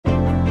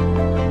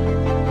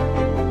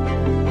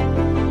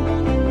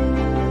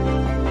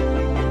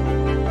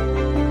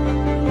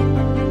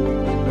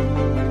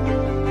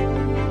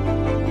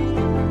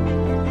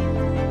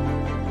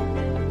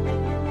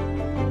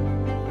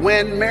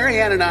When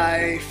Marianne and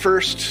I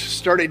first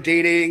started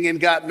dating and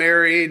got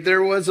married,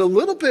 there was a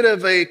little bit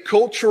of a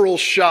cultural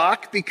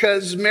shock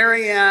because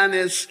Marianne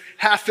is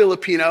half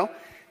Filipino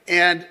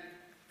and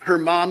her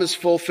mom is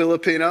full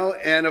Filipino.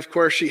 And of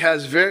course, she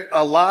has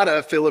a lot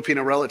of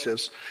Filipino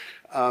relatives.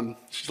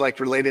 She's like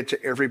related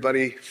to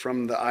everybody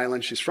from the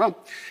island she's from,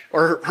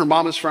 or her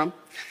mom is from.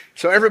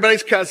 So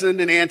everybody's cousin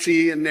and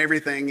auntie and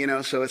everything,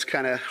 so it's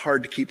kind of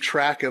hard to keep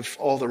track of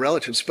all the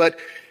relatives. But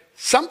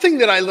something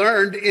that I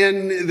learned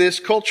in this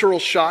cultural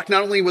shock,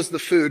 not only was the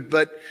food,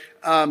 but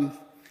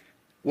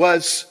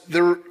was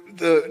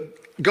the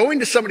going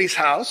to somebody's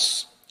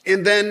house,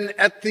 and then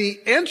at the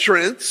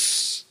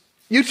entrance,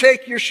 you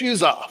take your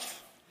shoes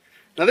off.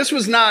 Now, this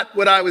was not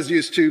what I was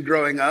used to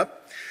growing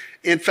up.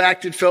 In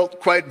fact, it felt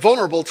quite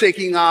vulnerable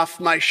taking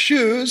off my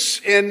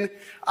shoes, and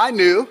I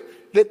knew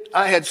that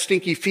I had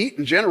stinky feet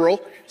in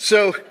general.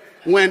 So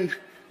when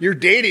you're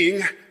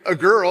dating a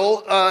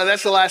girl,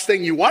 that's the last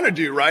thing you want to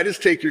do, right? Is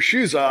take your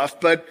shoes off.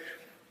 But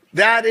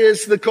that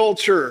is the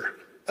culture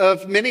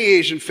of many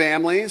Asian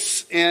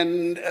families.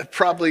 And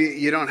probably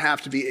you don't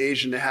have to be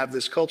Asian to have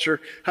this culture.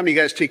 How many of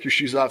you guys take your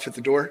shoes off at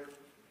the door?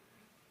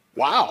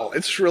 Wow,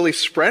 it's really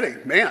spreading,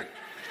 man.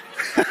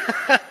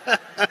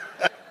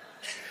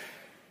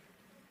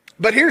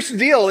 But here's the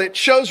deal. It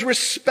shows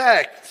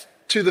respect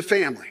to the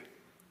family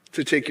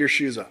to take your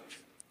shoes off.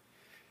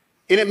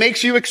 And it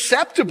makes you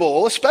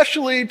acceptable,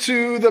 especially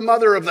to the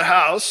mother of the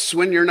house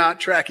when you're not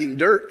tracking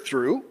dirt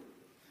through.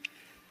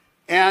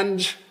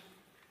 And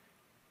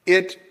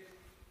it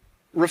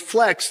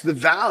reflects the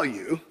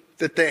value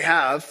that they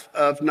have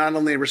of not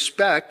only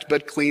respect,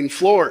 but clean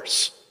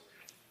floors.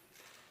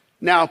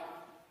 Now,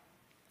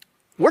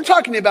 we're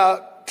talking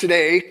about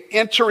today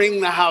entering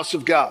the house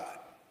of God.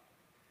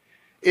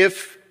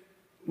 If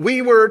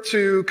we were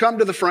to come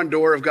to the front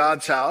door of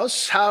God's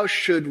house, how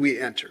should we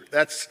enter?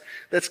 That's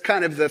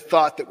kind of the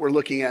thought that we're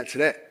looking at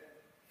today.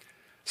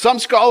 Some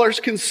scholars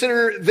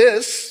consider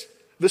this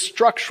the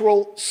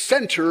structural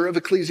center of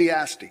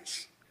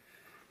Ecclesiastes.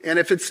 And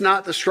if it's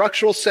not the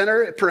structural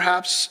center,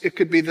 perhaps it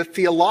could be the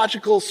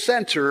theological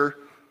center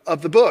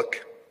of the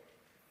book.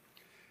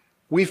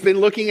 We've been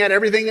looking at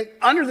everything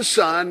under the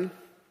sun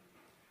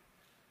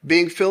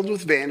being filled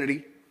with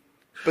vanity,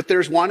 but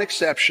there's one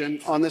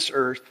exception on this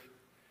earth.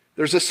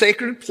 There's a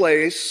sacred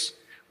place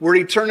where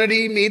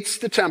eternity meets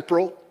the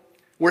temporal,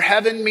 where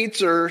heaven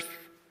meets earth,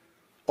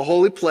 a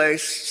holy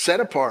place set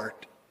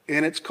apart,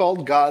 and it's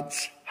called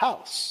God's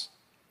house.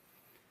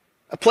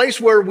 A place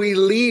where we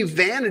leave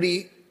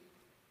vanity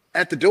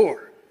at the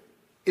door,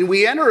 and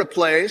we enter a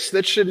place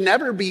that should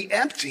never be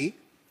empty,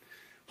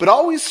 but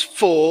always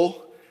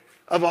full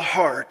of a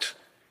heart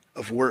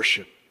of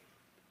worship,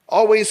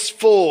 always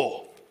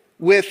full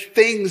with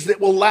things that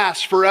will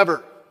last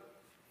forever.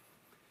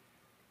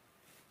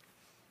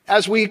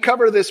 As we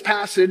cover this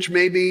passage,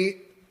 maybe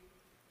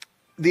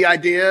the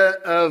idea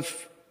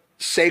of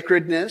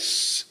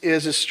sacredness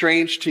is as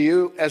strange to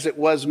you as it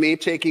was me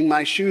taking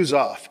my shoes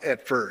off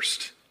at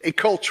first. A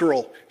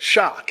cultural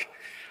shock.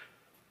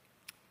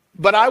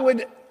 But I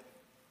would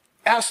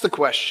ask the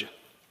question,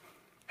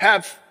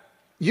 have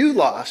you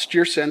lost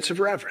your sense of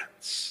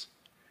reverence?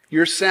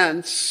 Your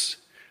sense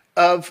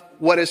of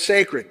what is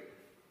sacred?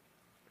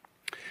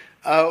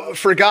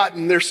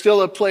 Forgotten, there's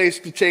still a place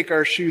to take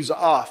our shoes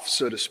off,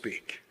 so to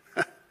speak.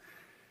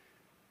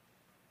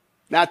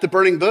 Now, at the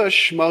burning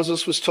bush,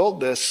 Moses was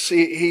told this.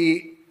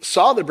 He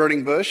saw the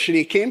burning bush and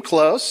he came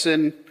close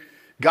and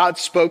God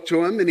spoke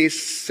to him and he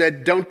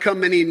said, don't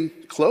come any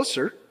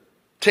closer.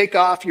 Take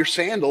off your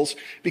sandals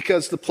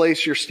because the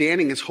place you're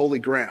standing is holy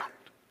ground.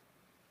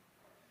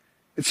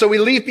 And so we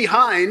leave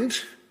behind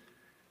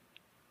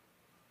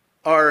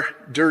our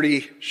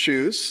dirty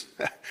shoes,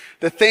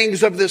 the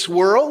things of this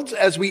world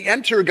as we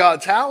enter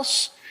God's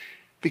house,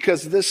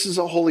 because this is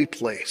a holy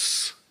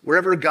place.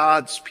 Wherever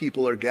God's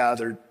people are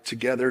gathered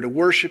together to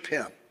worship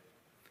him.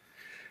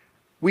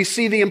 We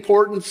see the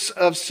importance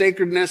of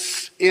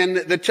sacredness in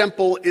the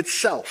temple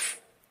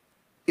itself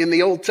in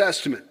the Old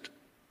Testament.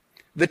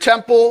 The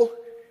temple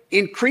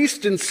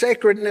increased in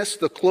sacredness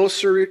the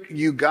closer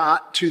you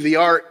got to the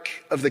Ark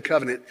of the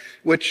Covenant,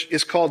 which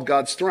is called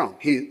God's throne.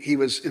 He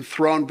was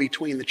enthroned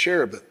between the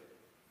cherubim.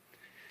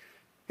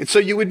 And so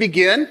you would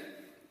begin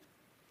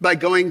by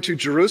going to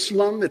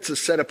Jerusalem. It's a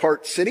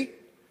set-apart city.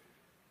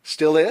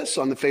 Still is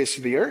on the face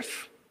of the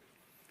earth.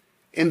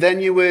 And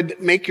then you would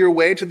make your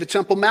way to the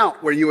Temple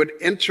Mount where you would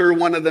enter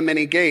one of the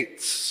many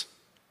gates.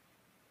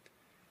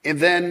 And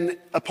then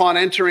upon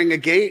entering a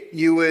gate,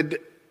 you would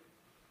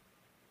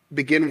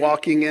begin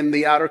walking in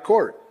the outer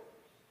court.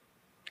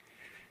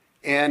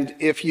 And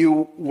if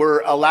you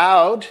were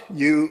allowed,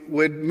 you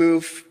would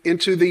move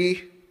into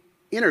the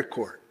inner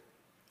court.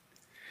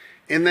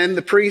 And then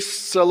the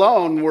priests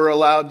alone were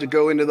allowed to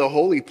go into the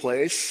holy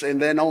place,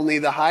 and then only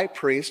the high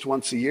priest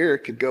once a year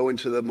could go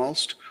into the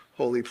most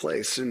holy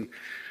place. And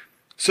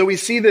so we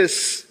see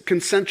this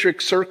concentric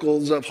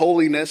circles of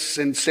holiness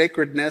and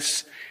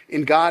sacredness,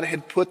 and God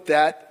had put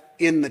that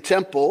in the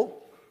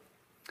temple.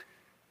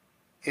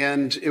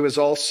 And it was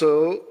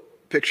also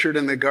pictured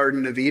in the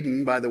Garden of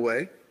Eden, by the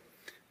way.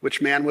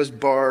 which man was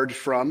barred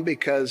from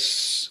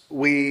because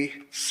we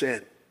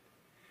sin.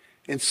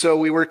 And so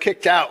we were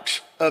kicked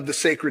out of the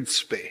sacred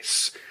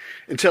space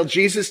until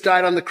Jesus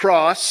died on the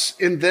cross,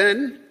 and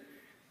then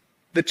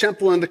the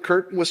temple and the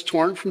curtain was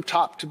torn from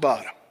top to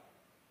bottom.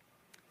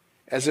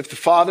 As if the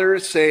Father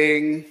is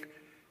saying,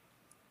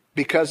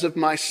 because of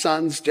my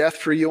Son's death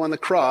for you on the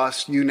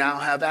cross, you now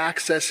have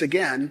access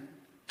again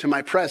to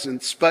my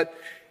presence. But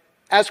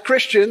as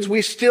Christians,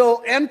 we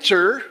still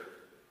enter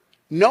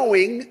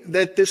knowing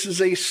that this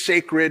is a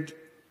sacred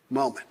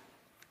moment,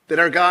 that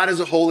our God is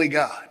a holy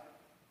God.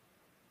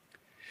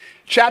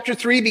 Chapter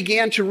 3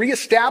 began to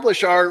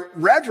reestablish our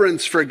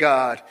reverence for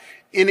God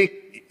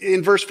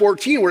in verse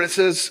 14, where it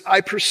says,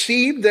 I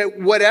perceive that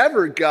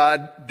whatever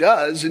God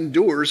does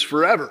endures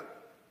forever.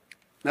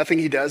 Nothing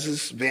he does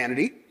is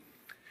vanity.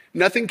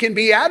 Nothing can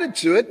be added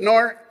to it,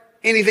 nor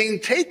anything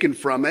taken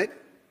from it.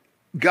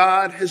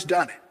 God has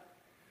done it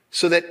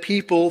so that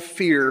people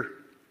fear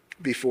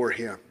before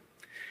him.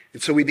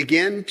 And so we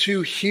begin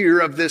to hear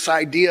of this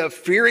idea of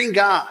fearing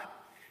God.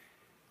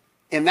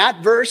 And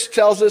that verse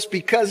tells us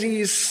because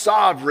he's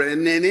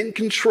sovereign and in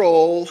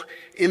control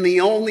and the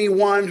only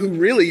one who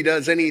really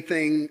does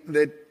anything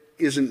that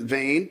isn't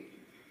vain,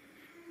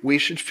 we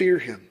should fear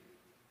him.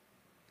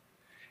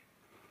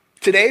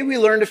 Today we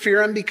learn to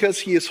fear him because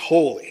he is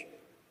holy.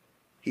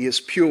 He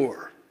is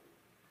pure.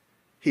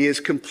 He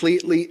is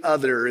completely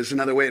other, is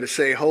another way to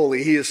say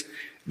holy.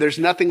 There's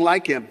nothing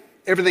like him.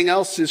 Everything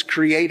else is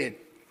created.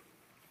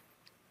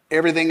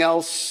 Everything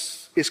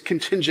else is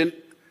contingent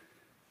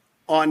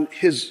on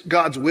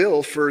God's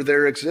will for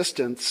their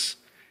existence.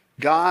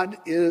 God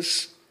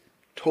is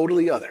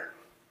totally other,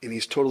 and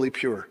he's totally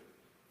pure.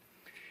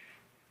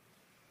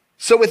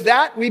 So with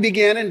that, we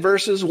begin in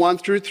verses 1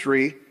 through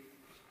 3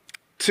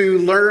 to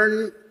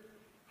learn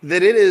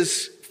that it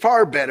is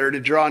far better to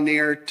draw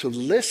near to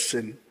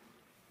listen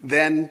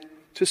than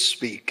to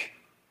speak.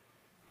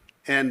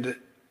 And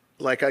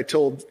like I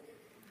told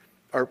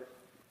our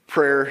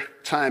prayer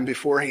time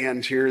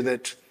beforehand here,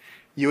 that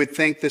you would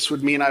think this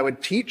would mean I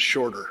would teach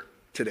shorter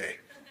today.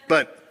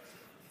 But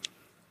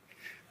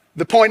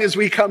the point is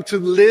we come to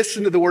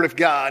listen to the Word of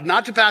God,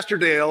 not to Pastor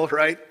Dale,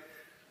 right?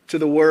 To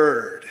the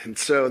Word. And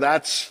so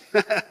that's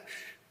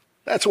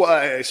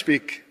why I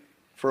speak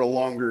for a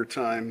longer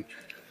time.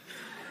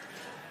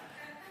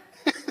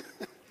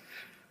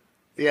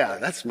 Yeah,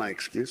 that's my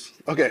excuse.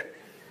 Okay.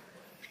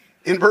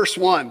 In verse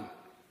 1,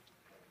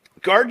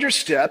 guard your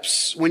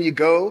steps when you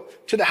go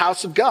to the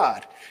house of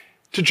God.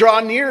 To draw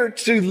near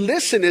to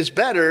listen is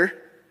better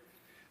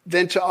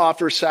than to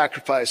offer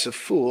sacrifice of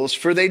fools,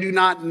 for they do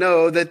not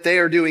know that they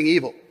are doing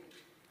evil.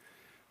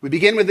 We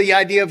begin with the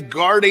idea of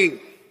guarding.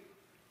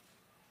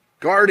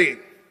 Guarding.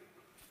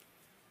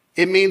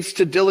 It means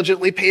to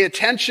diligently pay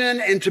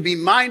attention and to be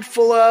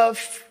mindful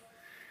of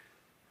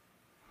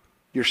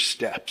your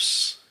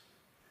steps.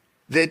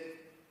 That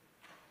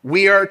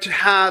we are to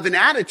have an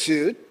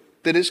attitude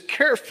that is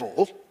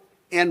careful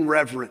and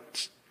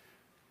reverent.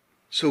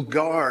 So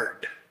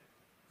guard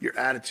your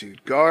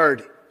attitude.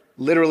 Guard,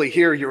 literally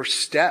here, your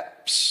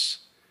steps.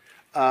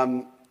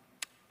 The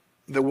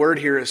word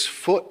here is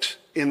foot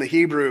in the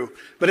Hebrew,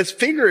 but it's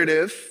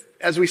figurative.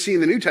 As we see in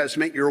the New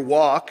Testament, your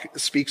walk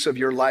speaks of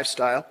your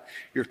lifestyle,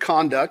 your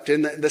conduct,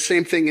 and the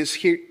same thing is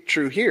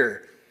true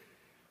here.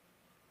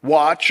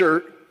 Watch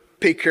or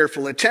pay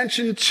careful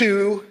attention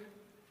to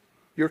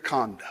your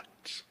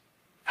conduct,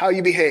 how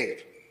you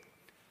behave.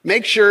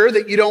 Make sure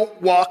that you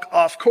don't walk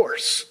off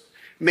course.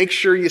 Make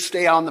sure you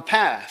stay on the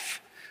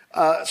path.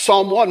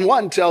 Psalm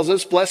 1:1 tells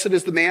us, blessed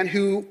is the man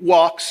who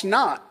walks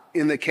not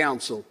in the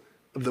counsel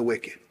of the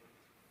wicked,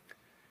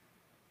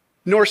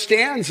 nor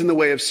stands in the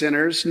way of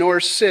sinners,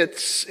 nor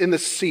sits in the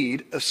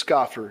seat of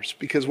scoffers.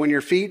 Because when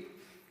your feet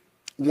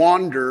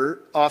wander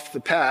off the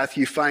path,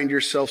 you find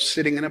yourself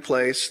sitting in a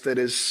place that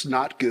is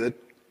not good,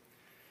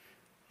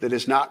 that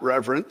is not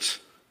reverent,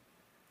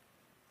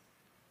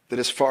 that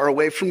is far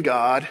away from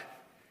God.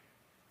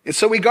 And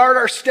so we guard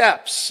our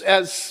steps.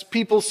 As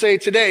people say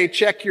today,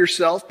 check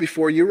yourself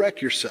before you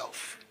wreck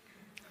yourself.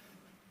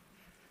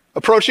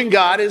 Approaching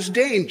God is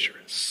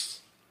dangerous,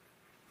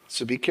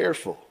 so be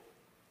careful.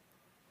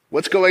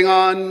 What's going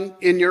on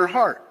in your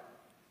heart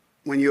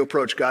when you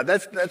approach God?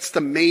 That's the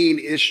main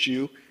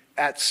issue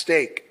at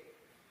stake.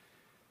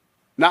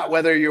 Not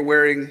whether you're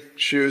wearing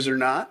shoes or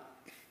not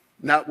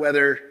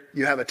whether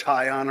you have a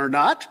tie on or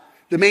not.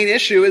 The main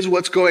issue is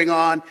what's going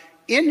on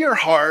in your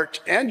heart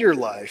and your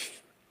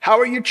life. How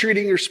are you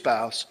treating your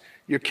spouse,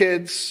 your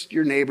kids,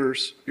 your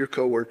neighbors, your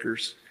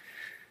coworkers?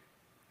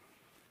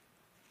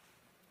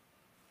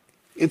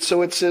 And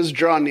so it says,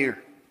 draw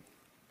near.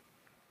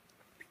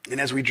 And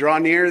as we draw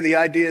near, the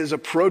idea is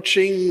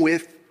approaching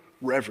with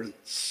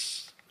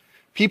reverence.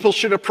 People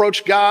should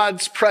approach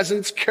God's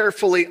presence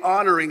carefully,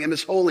 honoring him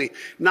as holy,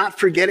 not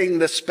forgetting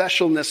the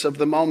specialness of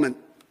the moment.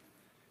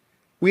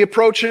 We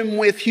approach him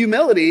with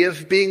humility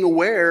of being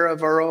aware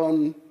of our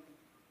own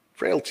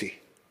frailty,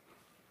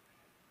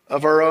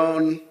 of our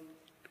own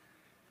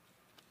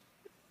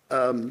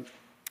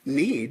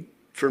need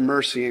for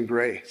mercy and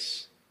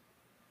grace.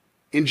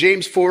 In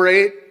James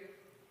 4:8,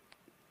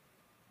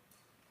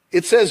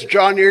 it says,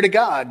 draw near to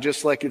God,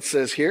 just like it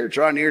says here,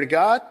 draw near to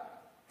God,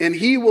 and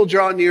he will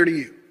draw near to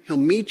you. He'll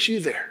meet you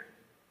there.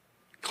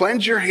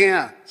 Cleanse your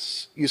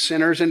hands, you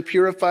sinners, and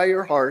purify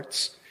your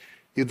hearts,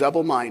 you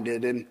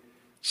double-minded. And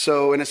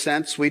so, in a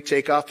sense, we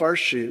take off our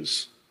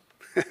shoes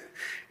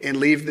and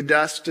leave the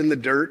dust and the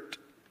dirt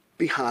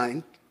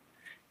behind,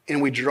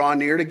 and we draw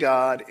near to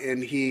God,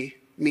 and he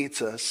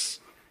meets us.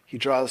 He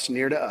draws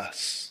near to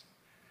us.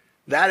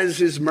 That is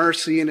his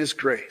mercy and his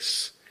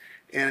grace.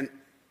 And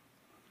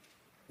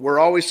we're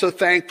always so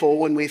thankful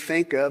when we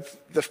think of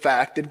the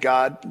fact that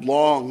God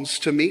longs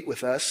to meet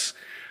with us.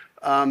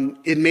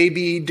 It may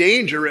be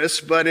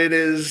dangerous, but it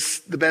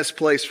is the best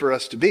place for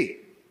us to be.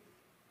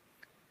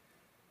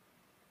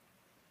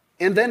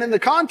 And then in the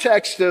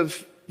context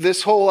of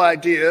this whole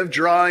idea of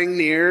drawing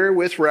near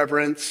with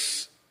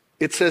reverence,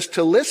 it says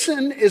to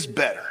listen is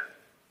better.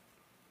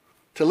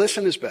 To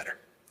listen is better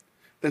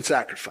than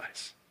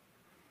sacrifice.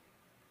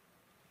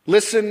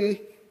 Listen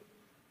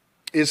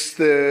is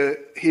the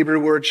Hebrew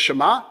word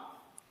shema,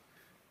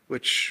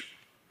 which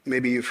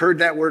maybe you've heard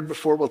that word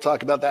before. We'll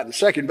talk about that in a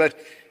second. But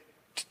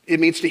it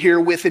means to hear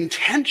with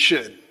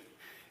intention,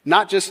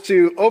 not just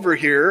to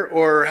overhear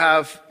or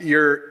have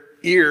your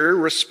ear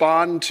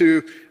respond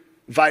to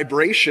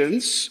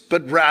vibrations,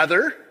 but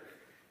rather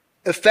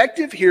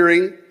effective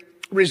hearing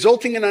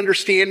resulting in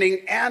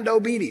understanding and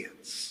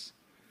obedience.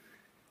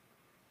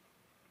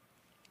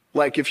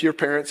 Like if your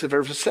parents have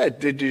ever said,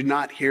 did you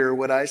not hear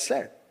what I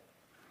said?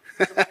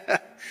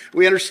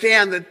 We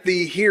understand that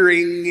the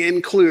hearing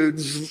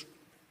includes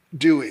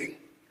doing.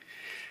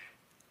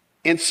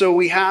 And so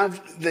we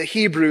have the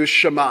Hebrew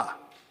Shema,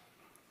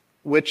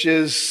 which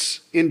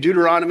is in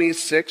Deuteronomy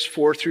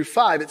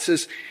 6:4-5. It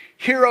says,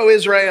 hear, O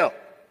Israel,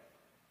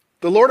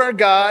 the Lord our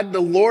God, the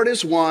Lord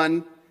is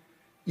one.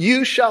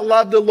 You shall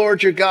love the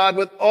Lord your God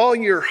with all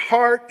your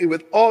heart and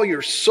with all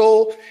your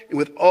soul and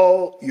with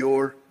all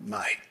your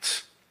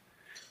might.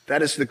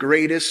 That is the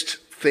greatest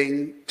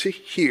thing to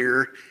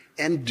hear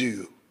and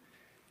do,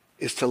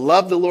 is to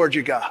love the Lord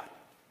your God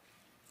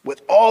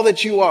with all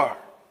that you are.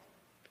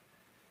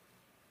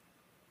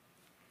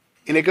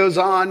 And it goes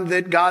on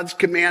that God's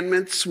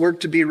commandments were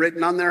to be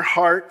written on their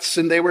hearts,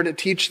 and they were to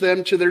teach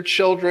them to their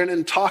children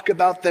and talk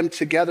about them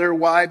together.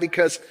 Why?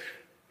 Because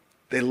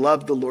they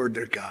love the Lord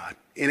their God,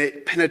 and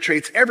it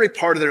penetrates every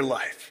part of their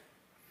life.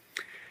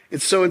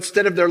 And so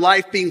instead of their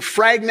life being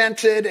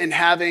fragmented and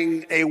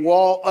having a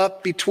wall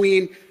up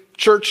between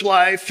church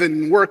life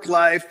and work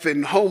life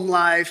and home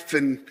life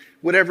and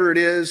whatever it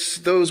is,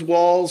 those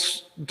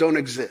walls don't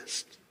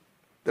exist.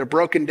 They're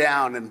broken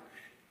down, and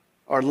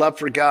our love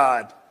for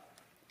God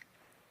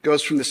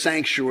goes from the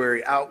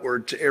sanctuary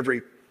outward to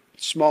every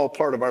small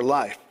part of our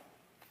life.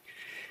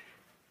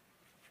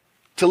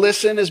 To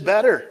listen is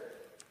better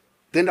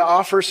than to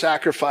offer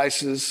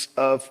sacrifices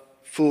of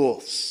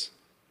fools.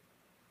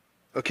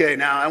 Okay,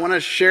 now I want to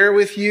share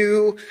with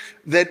you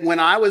that when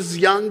I was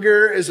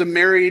younger, as a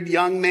married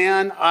young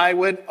man, I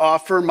would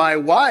offer my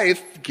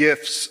wife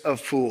gifts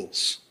of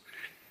fools.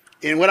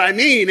 And what I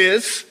mean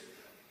is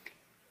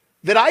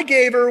that I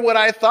gave her what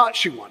I thought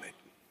she wanted.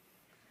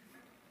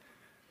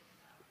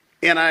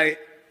 And I,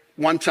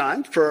 one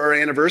time for our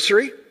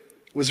anniversary,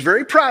 was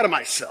very proud of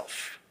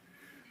myself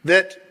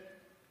that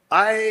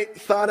I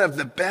thought of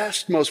the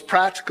best, most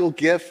practical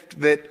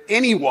gift that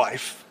any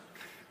wife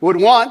would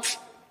want.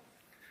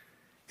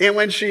 And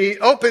when she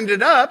opened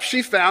it up,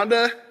 she found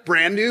a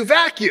brand new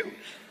vacuum.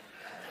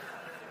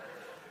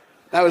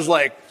 I was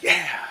like,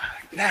 yeah,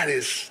 that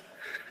is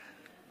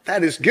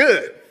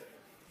good.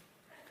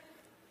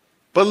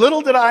 But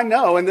little did I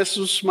know, and this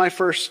was my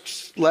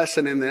first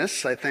lesson in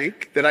this, I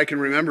think, that I can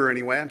remember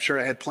anyway. I'm sure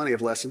I had plenty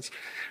of lessons.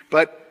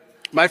 But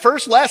my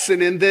first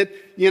lesson in that,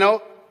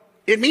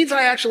 it means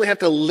I actually have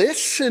to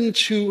listen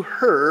to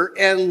her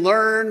and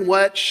learn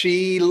what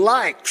she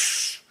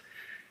likes.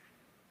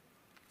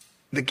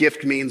 The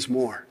gift means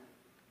more.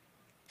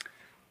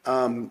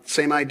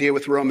 Same idea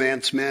with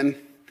romance,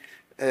 men.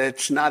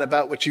 It's not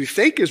about what you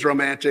think is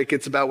romantic.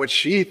 It's about what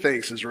she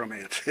thinks is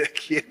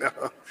romantic,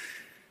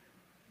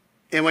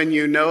 And when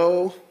you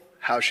know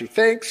how she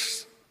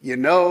thinks, you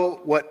know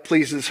what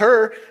pleases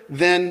her,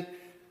 then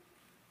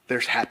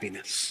there's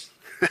happiness.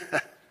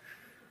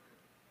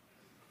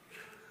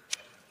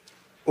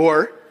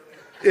 Or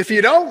if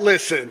you don't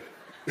listen,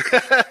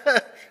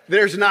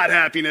 there's not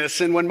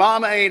happiness. And when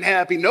mama ain't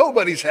happy,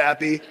 nobody's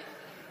happy.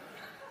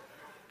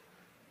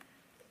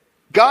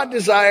 God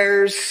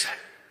desires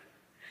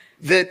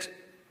that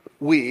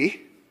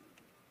we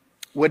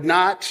would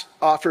not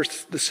offer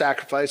the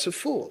sacrifice of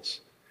fools.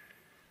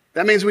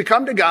 That means we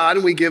come to God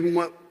and we give him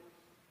what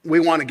we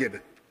want to give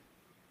him,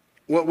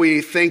 what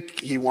we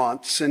think he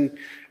wants. And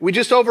we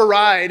just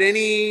override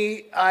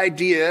any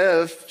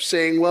idea of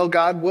saying, well,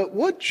 God, what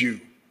would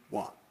you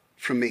want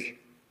from me?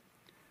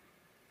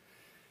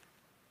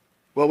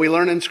 Well, we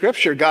learn in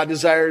Scripture, God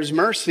desires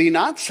mercy,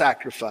 not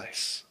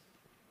sacrifice.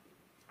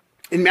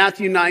 In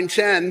Matthew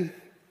 9:10,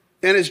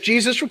 and as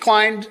Jesus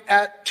reclined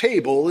at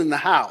table in the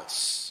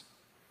house,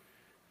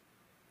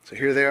 So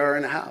here they are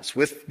in a house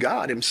with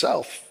God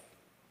himself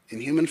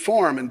in human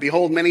form. And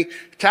behold, many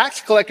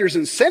tax collectors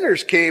and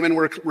sinners came and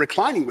were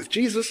reclining with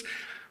Jesus.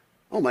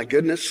 Oh my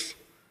goodness.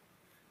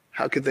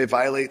 How could they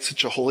violate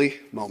such a holy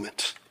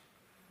moment?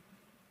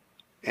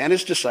 And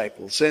his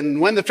disciples.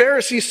 And when the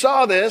Pharisees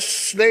saw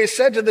this, they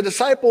said to the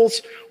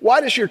disciples,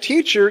 why does your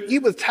teacher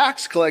eat with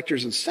tax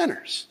collectors and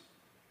sinners?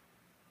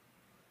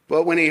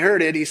 But when he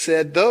heard it, he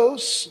said,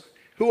 those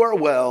who are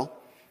well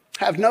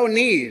have no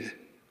need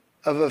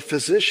of a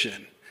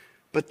physician,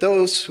 but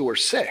those who are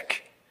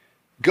sick.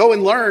 Go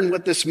and learn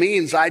what this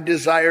means. I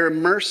desire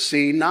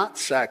mercy, not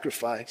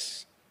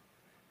sacrifice.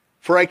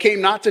 For I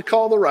came not to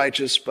call the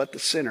righteous, but the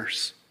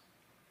sinners.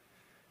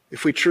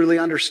 If we truly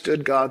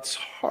understood God's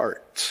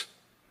heart,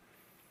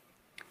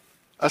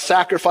 a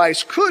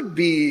sacrifice could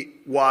be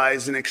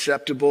wise and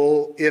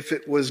acceptable if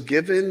it was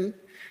given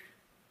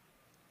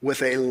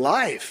with a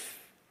life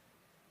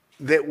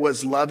that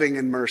was loving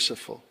and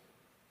merciful.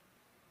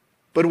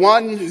 But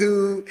one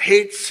who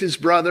hates his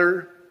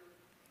brother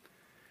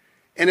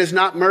and is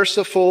not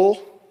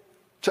merciful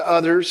to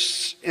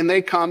others, and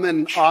they come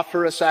and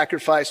offer a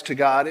sacrifice to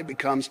God, it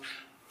becomes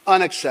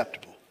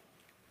unacceptable.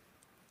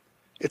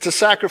 It's a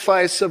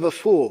sacrifice of a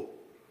fool,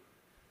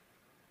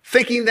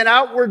 thinking that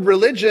outward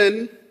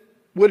religion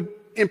would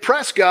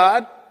impress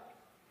God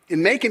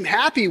and make him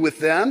happy with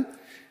them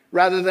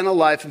rather than a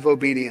life of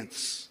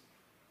obedience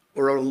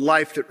or a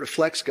life that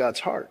reflects God's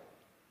heart.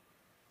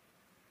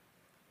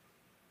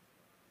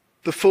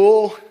 The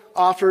fool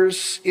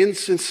offers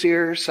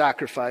insincere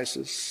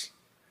sacrifices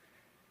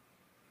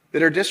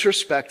that are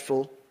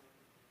disrespectful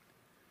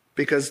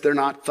because they're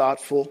not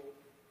thoughtful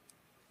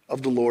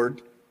of the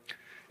Lord.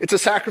 It's a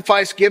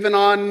sacrifice given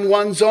on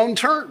one's own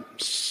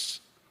terms,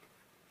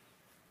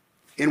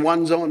 in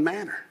one's own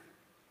manner.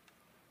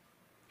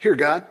 Here,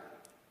 God,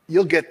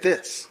 you'll get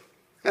this.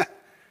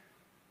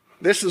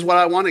 This is what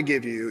I want to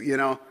give you, you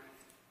know.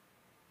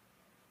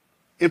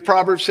 In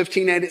Proverbs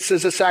 15:8, it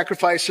says, the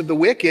sacrifice of the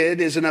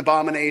wicked is an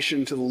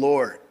abomination to the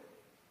Lord,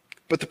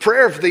 but the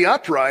prayer of the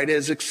upright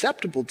is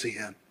acceptable to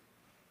him.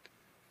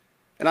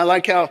 And I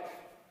like how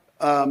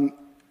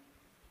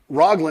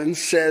Rogland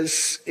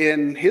says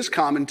in his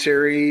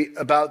commentary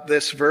about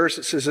this verse,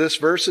 it says, this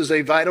verse is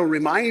a vital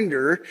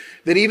reminder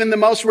that even the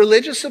most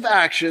religious of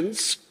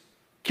actions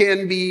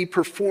can be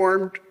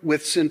performed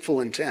with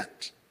sinful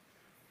intent.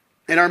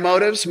 And our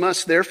motives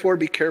must therefore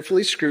be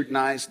carefully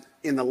scrutinized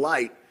in the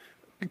light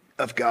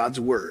of God's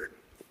word.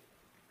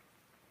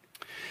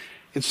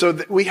 And so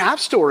we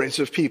have stories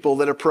of people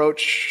that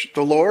approach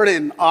the Lord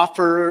and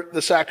offer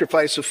the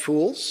sacrifice of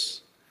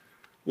fools,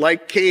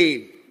 like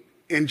Cain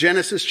in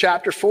Genesis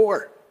chapter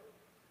 4.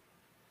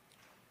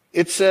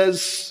 It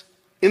says,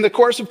 in the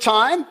course of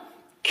time,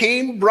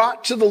 Cain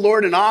brought to the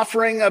Lord an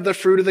offering of the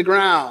fruit of the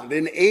ground,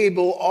 and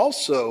Abel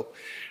also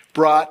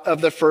brought of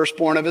the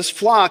firstborn of his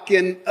flock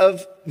and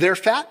of their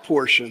fat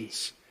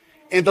portions.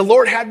 And the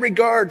Lord had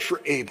regard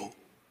for Abel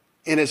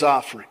in his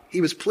offering. He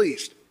was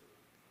pleased.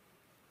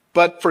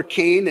 But for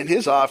Cain and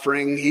his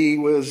offering, he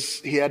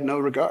had no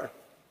regard.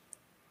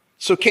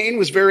 So Cain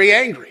was very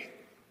angry.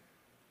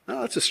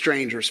 Oh, that's a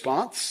strange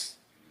response.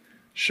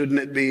 Shouldn't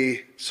it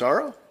be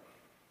sorrow?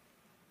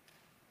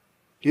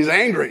 He's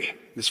angry.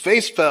 His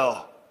face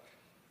fell.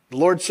 The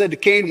Lord said to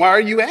Cain, why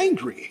are you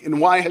angry? And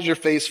why has your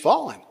face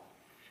fallen?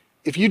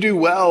 If you do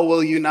well,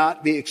 will you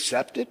not be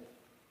accepted?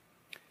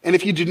 And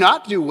if you do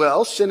not do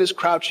well, sin is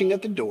crouching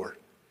at the door.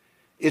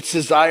 Its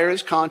desire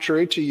is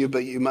contrary to you,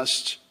 but you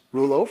must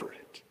rule over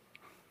it.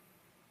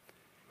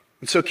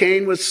 And so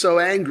Cain was so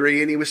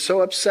angry and he was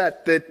so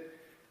upset that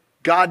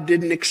God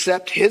didn't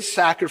accept his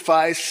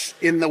sacrifice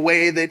in the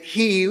way that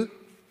he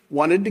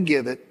wanted to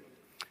give it,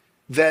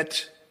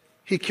 that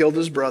he killed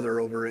his brother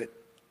over it.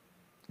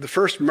 The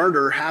first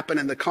murder happened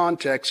in the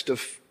context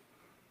of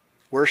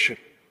worship.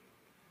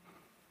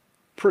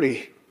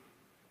 Pretty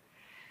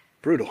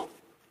brutal.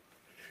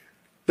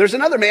 There's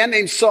another man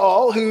named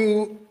Saul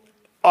who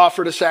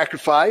offered a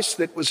sacrifice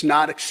that was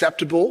not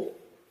acceptable.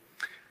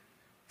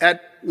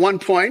 At one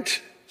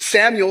point,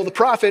 Samuel, the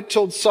prophet,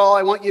 told Saul,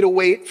 I want you to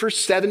wait for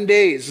 7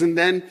 days, and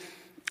then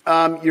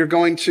you're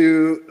going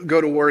to go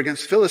to war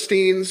against the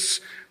Philistines.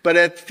 But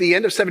at the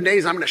end of 7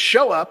 days, I'm going to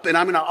show up and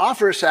I'm going to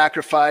offer a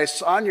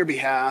sacrifice on your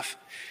behalf.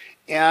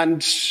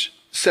 And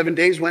 7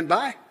 days went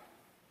by.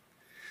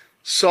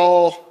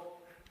 Saul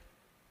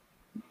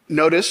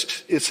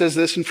noticed, it says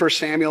this in 1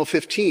 Samuel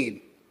 15.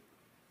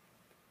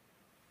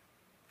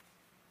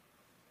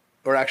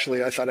 Or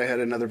actually, I thought I had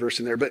another verse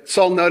in there. But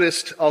Saul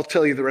noticed, I'll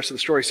tell you the rest of the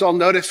story. Saul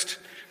noticed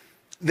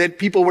that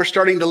people were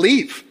starting to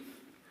leave.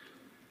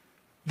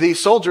 The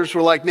soldiers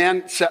were like,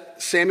 man,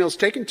 Samuel's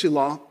taking too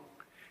long.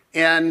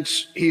 And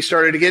he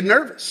started to get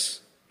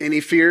nervous. And he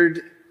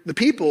feared the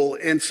people.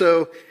 And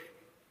so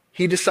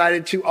he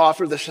decided to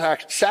offer the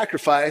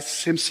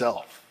sacrifice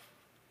himself.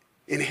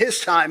 In his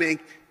timing,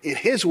 in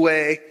his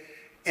way.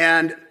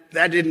 And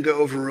that didn't go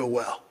over real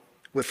well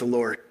with the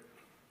Lord.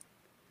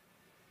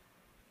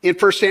 In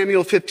 1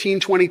 Samuel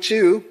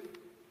 15:22,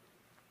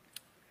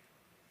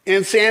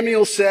 And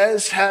Samuel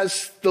says,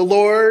 has the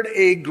Lord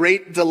a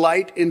great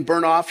delight in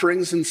burnt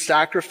offerings and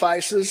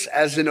sacrifices,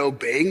 as in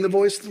obeying the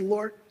voice of the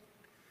Lord?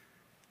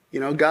 You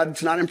know,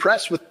 God's not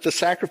impressed with the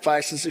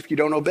sacrifices if you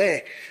don't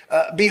obey.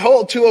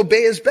 Behold, to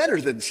obey is better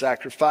than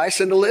sacrifice,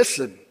 and to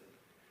listen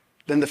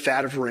than the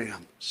fat of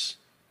rams.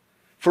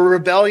 For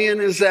rebellion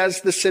is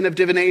as the sin of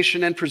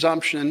divination, and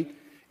presumption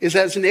is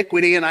as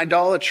iniquity and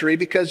idolatry.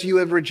 Because you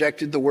have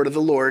rejected the word of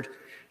the Lord,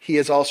 he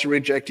has also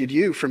rejected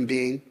you from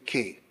being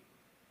king.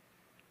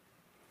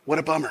 What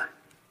a bummer.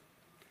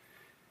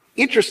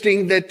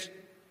 Interesting that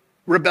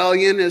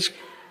rebellion is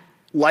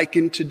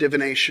likened to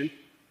divination,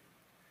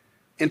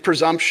 and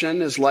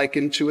presumption is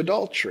likened to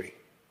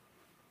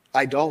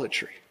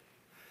idolatry.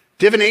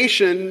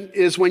 Divination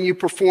is when you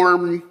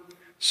perform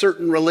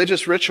certain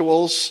religious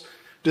rituals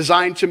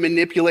designed to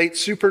manipulate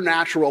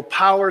supernatural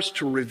powers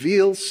to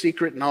reveal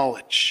secret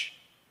knowledge,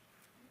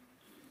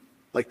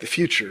 like the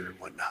future and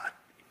whatnot.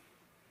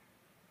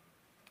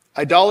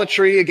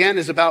 Idolatry, again,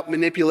 is about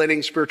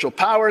manipulating spiritual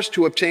powers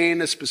to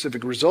obtain a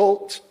specific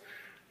result.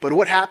 But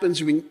what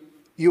happens when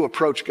you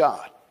approach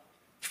God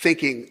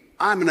thinking,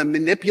 I'm going to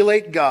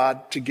manipulate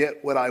God to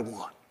get what I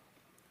want?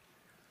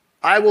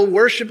 I will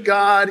worship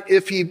God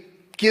if he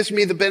gives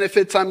me the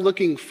benefits I'm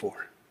looking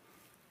for.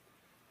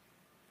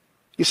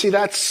 You see,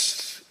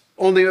 that's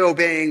only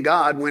obeying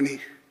God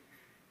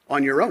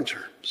on your own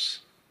terms.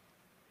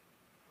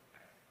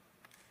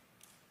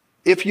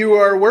 If you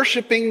are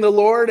worshiping the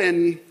Lord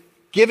and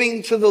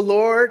giving to the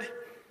Lord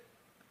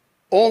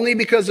only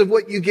because of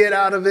what you get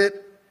out of it,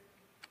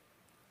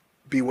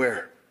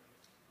 beware.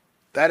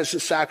 That is the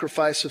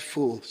sacrifice of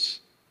fools.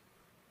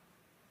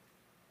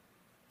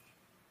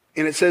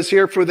 And it says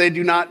here, for they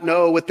do not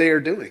know what they are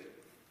doing,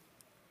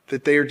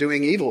 that they are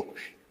doing evil.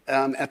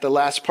 At the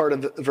last part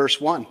of verse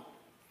 1.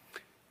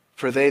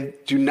 For they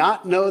do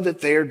not know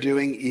that they are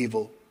doing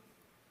evil.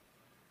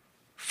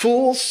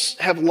 Fools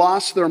have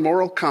lost their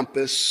moral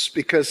compass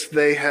because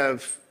they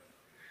have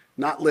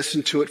not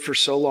listened to it for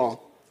so long.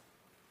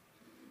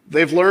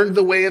 They've learned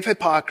the way of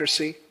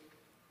hypocrisy.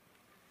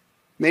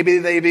 Maybe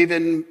they've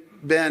even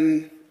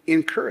been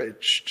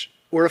encouraged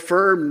or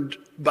affirmed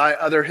by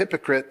other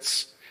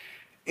hypocrites.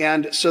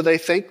 And so they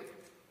think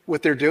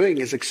what they're doing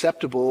is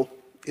acceptable,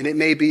 and it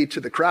may be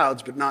to the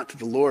crowds, but not to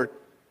the Lord.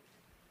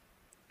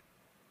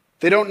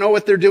 They don't know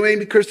what they're doing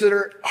because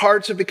their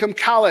hearts have become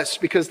callous,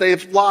 because they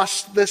have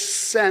lost this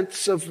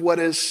sense of what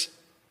is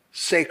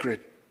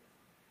sacred,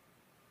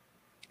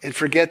 and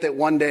forget that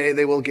one day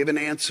they will give an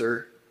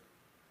answer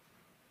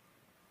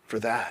for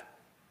that.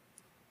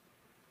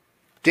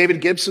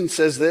 David Gibson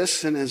says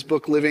this in his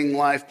book, Living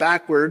Life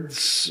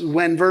Backwards.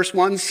 When verse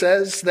 1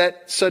 says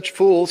that such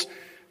fools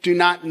do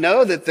not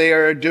know that they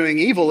are doing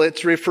evil,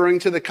 it's referring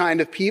to the kind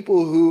of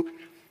people who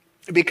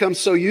become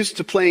so used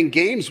to playing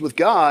games with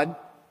God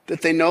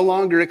that they no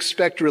longer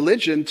expect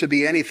religion to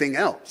be anything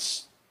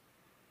else.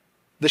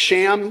 The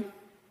sham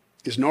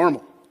is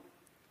normal.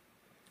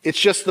 It's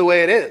just the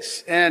way it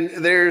is. And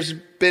there's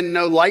been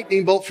no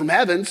lightning bolt from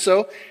heaven,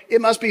 so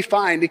it must be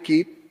fine to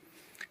keep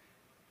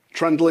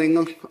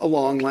trundling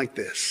along like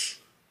this.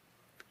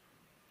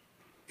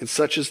 And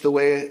such is the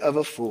way of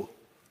a fool.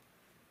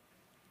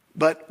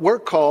 But we're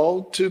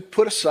called to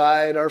put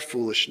aside our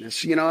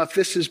foolishness. You know, if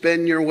this has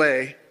been your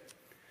way,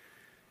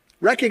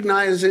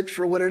 recognize it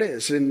for what it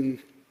is and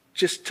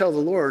just tell the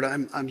Lord,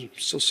 I'm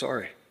so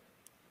sorry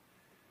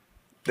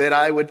that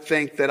I would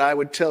think that I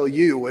would tell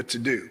you what to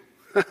do.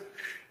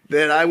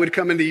 That I would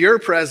come into your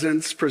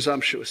presence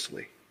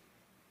presumptuously.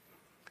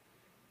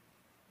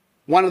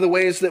 One of the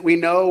ways that we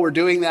know we're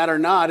doing that or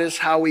not is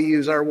how we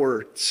use our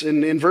words.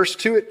 And in verse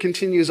 2, it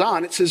continues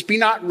on. It says, be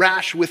not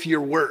rash with your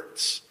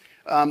words,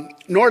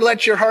 nor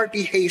let your heart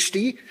be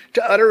hasty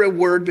to utter a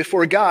word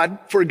before God.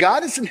 For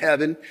God is in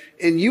heaven,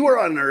 and you are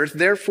on earth.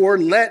 Therefore,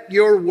 let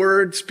your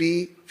words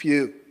be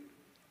few.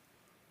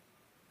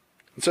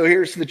 And so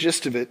here's the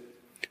gist of it.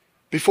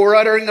 Before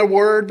uttering a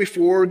word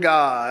before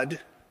God,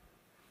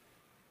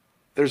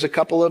 there's a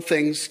couple of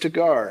things to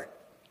guard.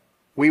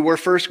 We were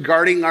first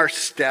guarding our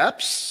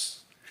steps,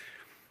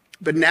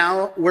 but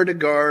now we're to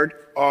guard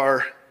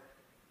our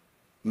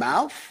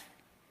mouth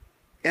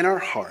and our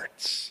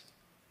hearts.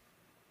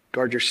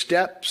 Guard your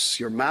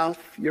steps, your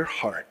mouth, your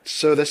heart.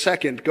 So the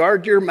second,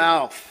 guard your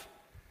mouth.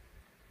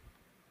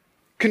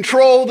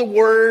 Control the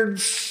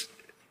words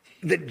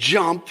that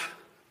jump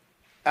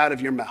out of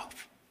your mouth.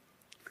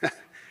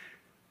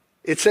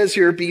 It says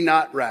here, be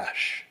not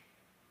rash.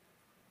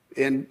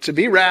 And to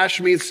be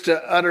rash means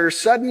to utter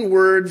sudden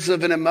words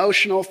of an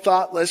emotional,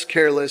 thoughtless,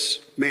 careless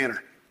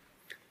manner.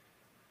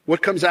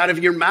 What comes out of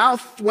your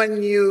mouth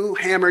when you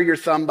hammer your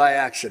thumb by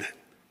accident?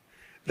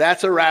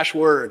 That's a rash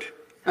word.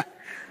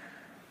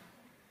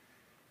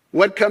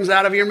 What comes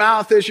out of your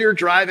mouth as you're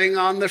driving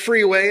on the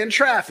freeway in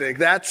traffic?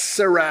 That's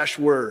a rash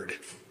word.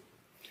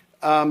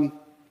 So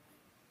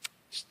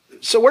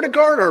we're to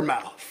guard our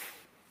mouth.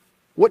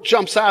 What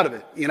jumps out of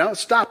it? You know,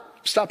 stop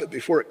it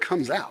before it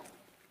comes out.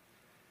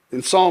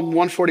 In Psalm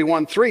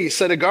 141:3,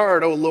 set a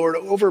guard, O Lord,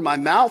 over my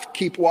mouth.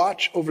 Keep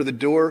watch over the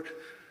door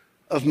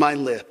of my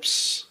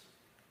lips.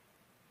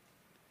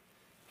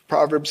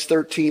 Proverbs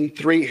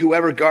 13:3,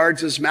 whoever guards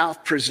his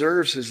mouth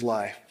preserves his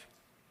life.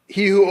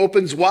 He who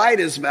opens wide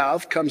his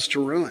mouth comes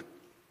to ruin.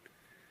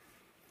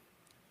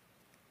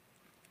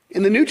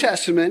 In the New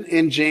Testament,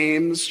 in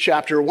James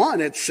chapter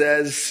 1, it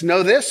says,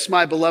 know this,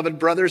 my beloved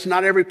brothers,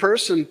 not every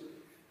person,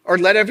 or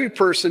let every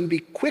person be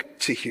quick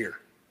to hear,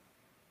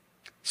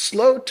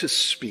 slow to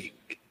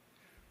speak,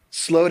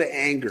 slow to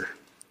anger.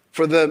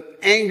 For the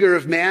anger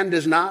of man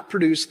does not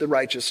produce the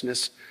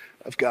righteousness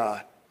of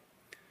God.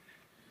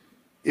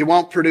 It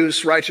won't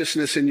produce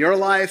righteousness in your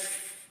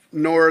life,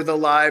 nor the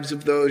lives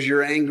of those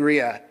you're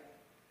angry at.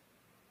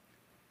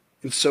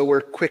 And so we're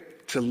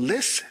quick to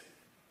listen,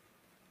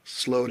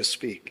 slow to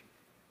speak.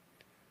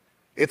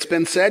 It's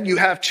been said, you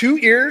have 2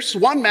 ears,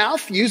 1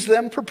 mouth, use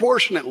them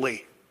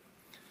proportionately.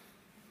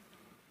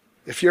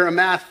 If you're a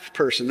math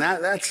person,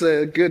 that's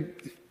a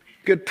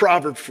good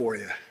proverb for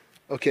you.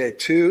 Okay,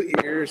 2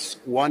 ears,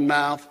 1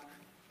 mouth.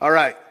 All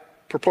right,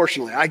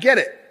 proportionally. I get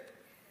it.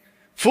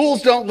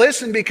 Fools don't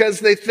listen because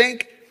they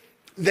think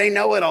they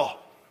know it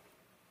all.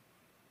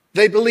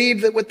 They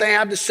believe that what they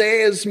have to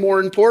say is more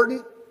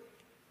important.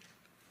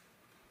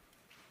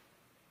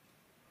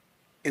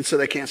 And so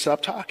they can't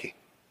stop talking.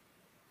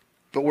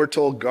 But we're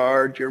told,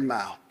 guard your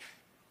mouth.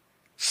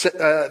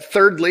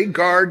 Thirdly,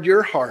 guard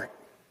your heart.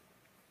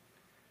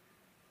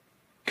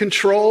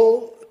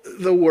 Control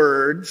the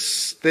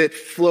words that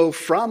flow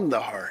from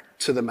the heart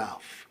to the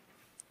mouth.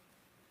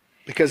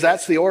 Because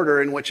that's the order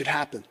in which it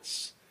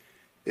happens.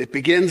 It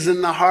begins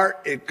in the heart,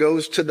 it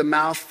goes to the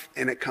mouth,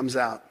 and it comes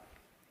out.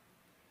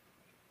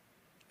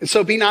 And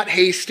so be not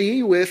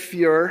hasty with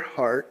your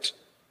heart,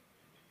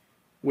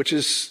 which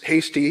is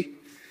hasty.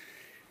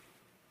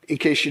 In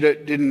case you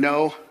didn't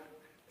know,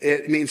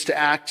 it means to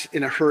act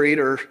in a hurried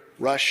or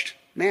rushed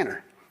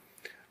manner.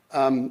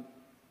 And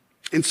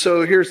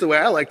so here's the way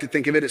I like to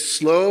think of it, is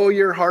slow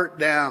your heart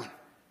down.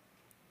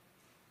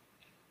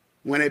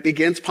 When it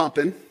begins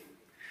pumping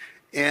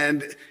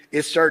and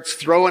it starts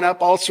throwing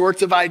up all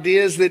sorts of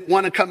ideas that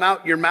want to come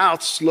out your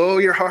mouth, slow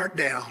your heart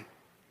down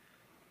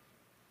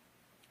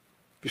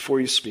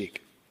before you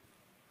speak.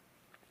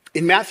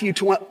 In Matthew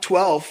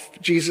 12,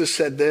 Jesus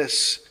said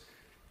this,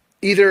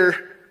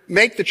 either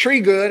make the tree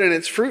good and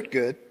its fruit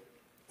good,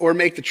 or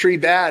make the tree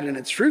bad and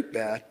its fruit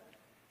bad,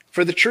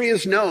 for the tree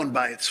is known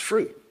by its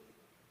fruit.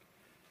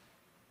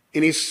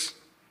 And he's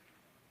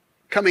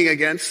coming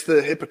against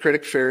the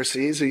hypocritic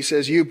Pharisees. He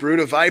says, you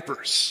brood of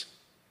vipers,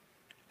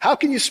 how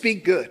can you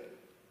speak good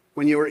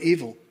when you are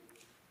evil?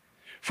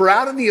 For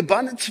out of the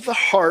abundance of the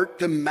heart,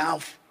 the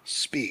mouth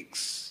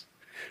speaks.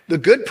 The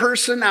good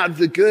person out of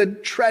the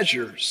good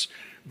treasures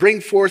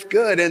bring forth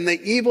good, and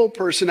the evil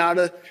person out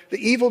of the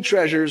evil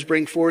treasures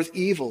bring forth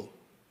evil.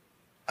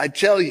 I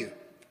tell you,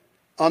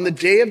 on the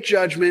day of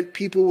judgment,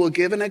 people will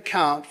give an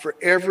account for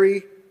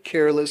every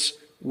careless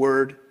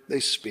word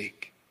they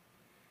speak.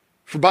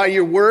 For by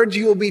your words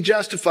you will be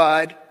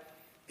justified,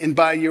 and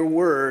by your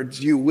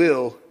words you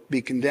will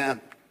be condemned.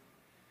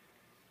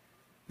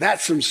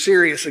 That's some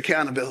serious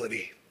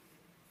accountability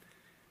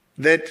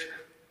that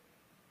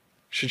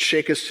should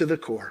shake us to the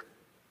core.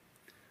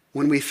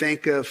 When we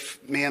think of,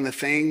 man, the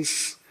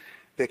things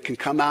that can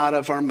come out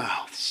of our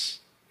mouths.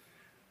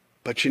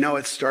 But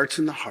it starts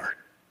in the heart.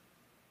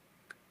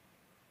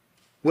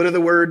 What are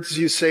the words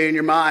you say in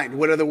your mind?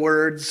 What are the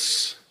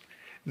words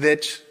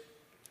that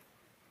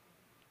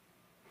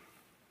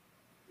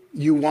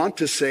you want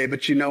to say,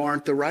 but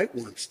aren't the right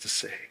ones to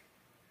say?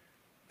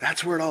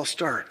 That's where it all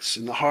starts,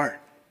 in the heart.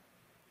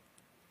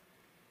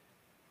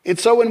 And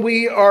so when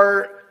we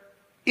are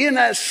in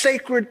a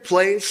sacred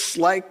place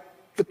like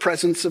the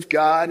presence of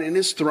God in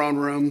his throne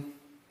room,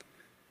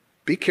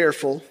 be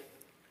careful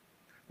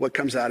what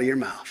comes out of your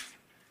mouth.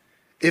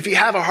 If you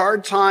have a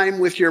hard time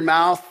with your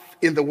mouth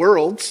in the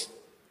world,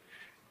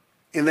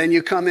 and then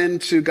you come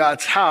into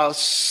God's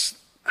house,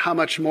 how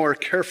much more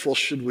careful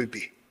should we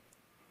be?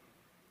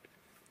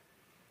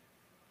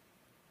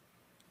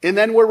 And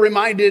then we're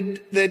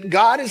reminded that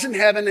God is in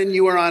heaven and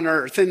you are on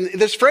earth. And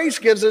this phrase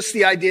gives us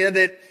the idea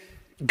that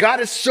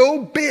God is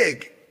so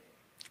big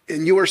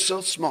and you are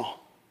so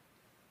small.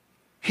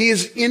 He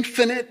is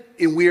infinite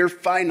and we are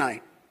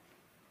finite.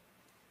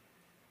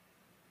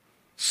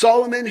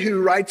 Solomon,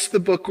 who writes the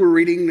book we're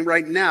reading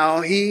right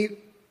now, he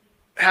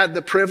had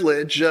the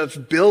privilege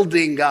of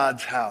building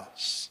God's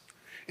house.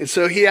 And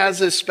so he has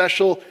a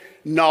special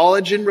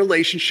knowledge and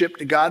relationship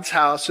to God's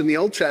house in the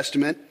Old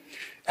Testament.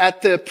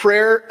 At the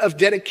prayer of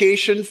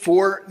dedication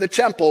for the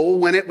temple,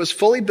 when it was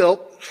fully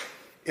built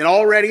and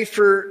all ready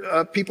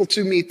for people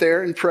to meet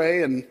there and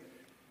pray and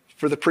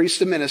for the priest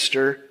to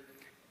minister,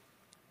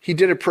 he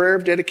did a prayer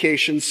of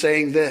dedication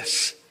saying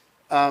this,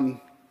 1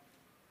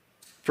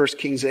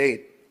 Kings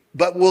 8,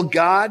 but will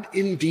God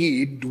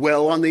indeed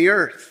dwell on the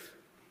earth?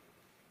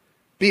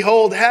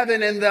 Behold,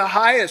 heaven and the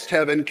highest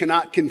heaven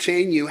cannot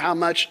contain you, how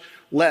much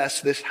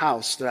less this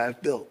house that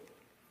I've built.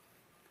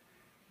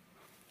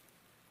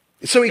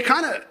 So he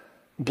kind of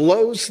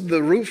blows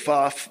the roof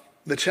off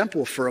the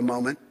temple for a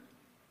moment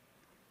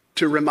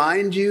to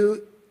remind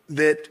you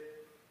that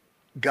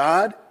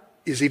God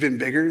is even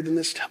bigger than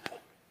this temple.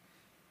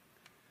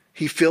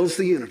 He fills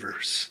the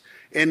universe.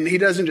 And he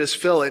doesn't just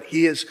fill it,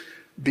 he is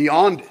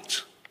beyond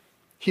it.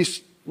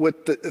 He's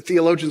what the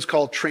theologians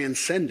call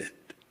transcendent.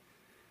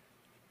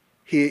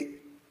 He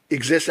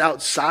exists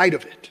outside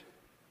of it.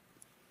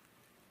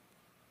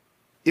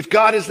 If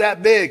God is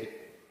that big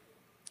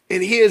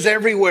and he is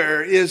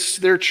everywhere, is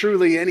there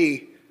truly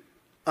any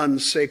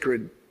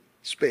unsacred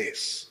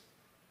space?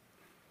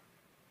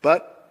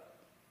 But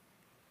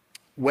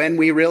when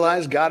we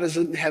realize God is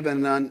in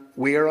heaven and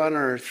we are on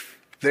earth,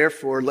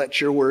 therefore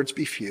let your words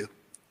be few.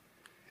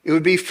 It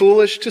would be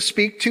foolish to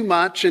speak too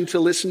much and to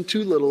listen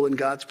too little in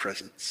God's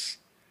presence.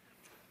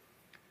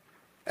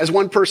 As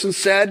one person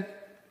said,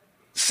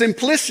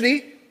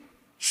 simplicity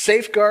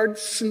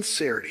safeguards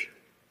sincerity.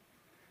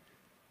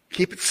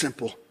 Keep it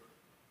simple.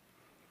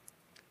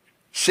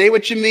 Say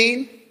what you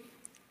mean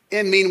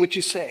and mean what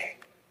you say.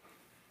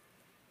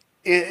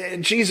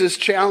 And Jesus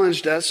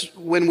challenged us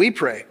when we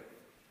pray.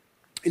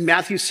 In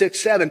Matthew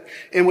 6:7,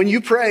 and when you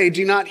pray,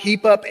 do not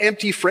heap up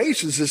empty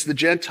phrases as the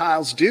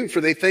Gentiles do, for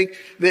they think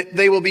that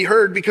they will be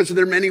heard because of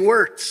their many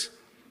words.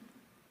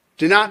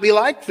 Do not be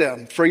like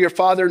them, for your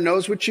Father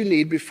knows what you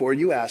need before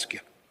you ask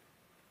him.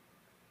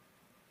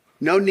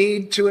 No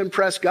need to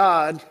impress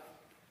God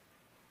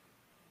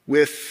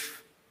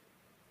with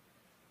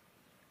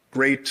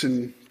great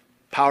and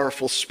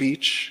powerful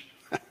speech.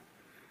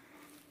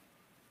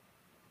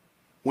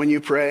 When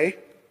you pray,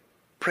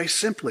 pray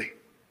simply,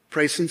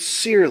 pray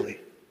sincerely.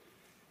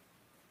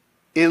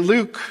 In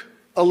Luke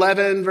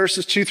 11,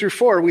 verses 2 through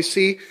 4, we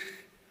see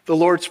the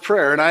Lord's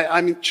Prayer. And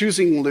I'm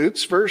choosing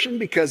Luke's version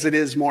because it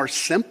is more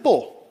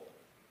simple.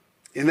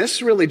 And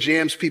this really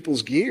jams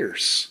people's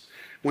gears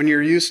when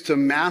you're used to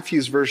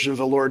Matthew's version of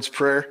the Lord's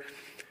Prayer.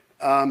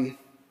 And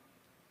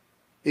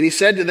he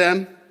said to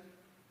them,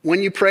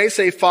 when you pray,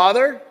 say,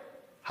 Father,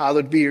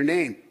 hallowed be your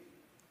name.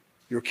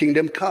 Your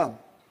kingdom come.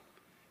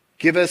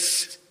 Give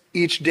us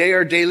each day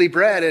our daily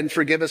bread and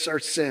forgive us our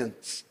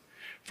sins.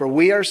 For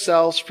we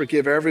ourselves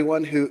forgive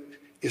everyone who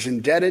is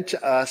indebted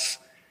to us,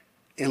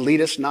 and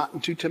lead us not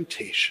into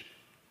temptation.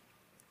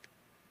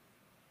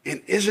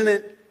 And isn't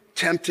it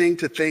tempting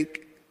to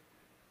think,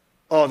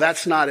 oh,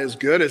 that's not as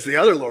good as the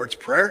other Lord's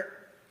Prayer?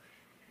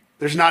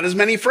 There's not as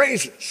many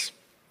phrases.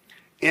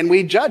 And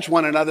we judge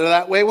one another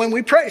that way when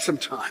we pray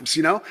sometimes,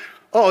 you know.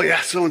 Oh,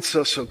 yeah,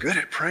 so-and-so so good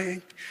at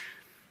praying.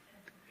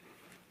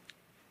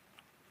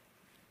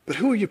 But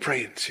who are you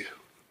praying to?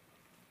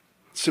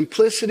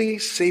 Simplicity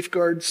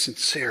safeguards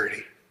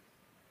sincerity.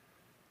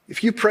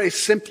 If you pray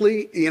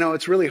simply, you know,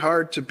 it's really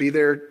hard to be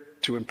there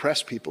to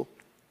impress people.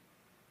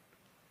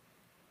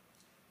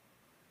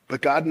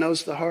 But God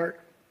knows the heart.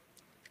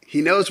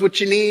 He knows what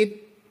you need.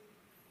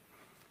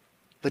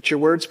 Let your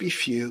words be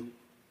few.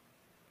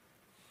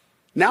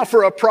 Now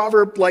for a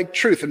proverb like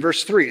truth. In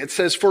verse 3, it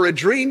says, for a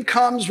dream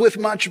comes with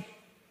much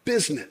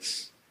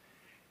business,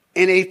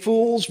 and a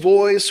fool's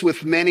voice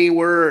with many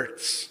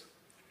words.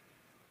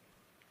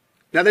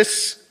 Now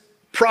this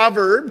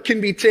proverb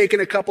can be taken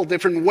a couple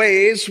different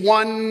ways.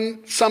 One,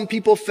 some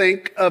people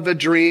think of a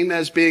dream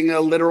as being a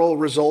literal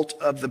result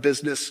of the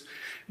business.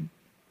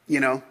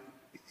 You know,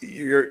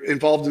 you're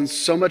involved in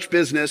so much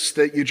business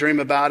that you dream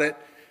about it.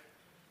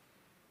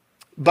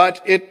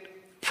 But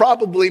it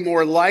probably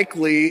more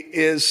likely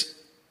is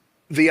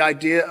the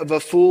idea of a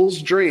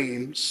fool's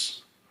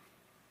dreams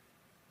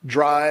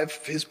drive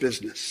his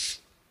business.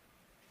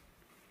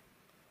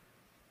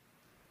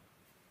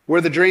 Where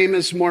the dream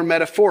is more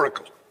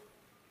metaphorical.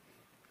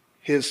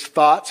 His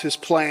thoughts, his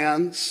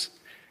plans,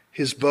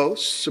 his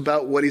boasts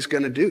about what he's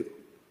going to do.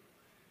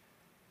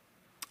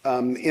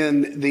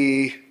 In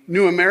the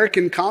New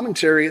American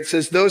Commentary, it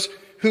says, those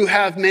who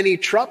have many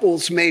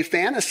troubles may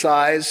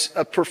fantasize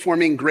of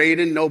performing great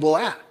and noble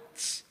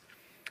acts,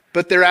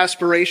 but their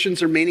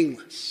aspirations are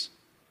meaningless.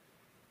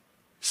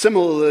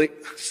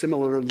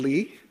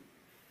 Similarly,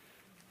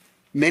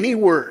 many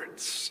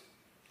words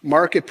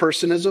mark a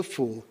person as a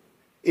fool.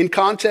 In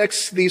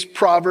context, these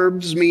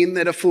proverbs mean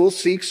that a fool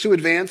seeks to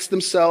advance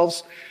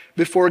themselves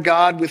before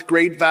God with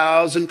great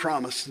vows and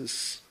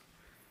promises.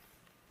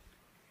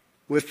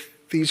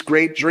 With these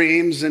great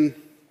dreams and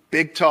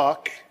big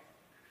talk,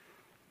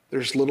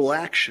 there's little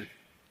action.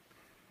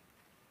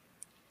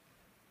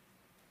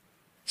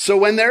 So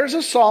when there's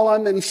a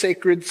solemn and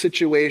sacred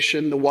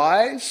situation, the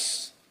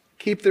wise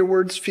keep their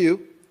words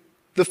few.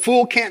 The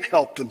fool can't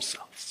help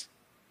themselves.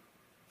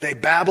 They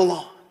babble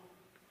on.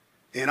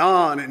 And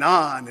on and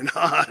on and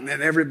on,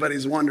 and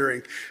everybody's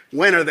wondering,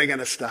 when are they going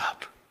to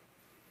stop?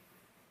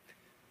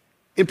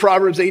 In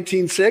Proverbs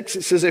 18:6,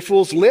 it says, a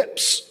fool's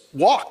lips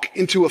walk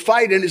into a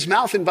fight, and his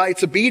mouth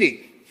invites a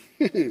beating.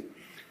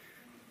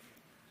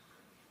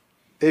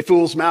 A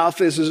fool's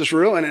mouth is his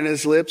ruin, and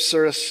his lips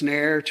are a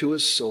snare to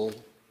his soul.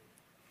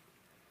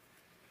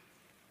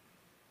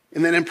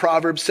 And then in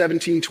Proverbs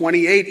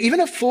 17:28,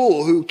 even a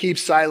fool who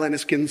keeps silent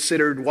is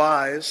considered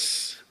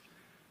wise,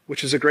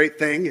 which is a great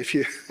thing if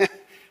you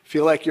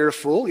feel like you're a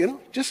fool, you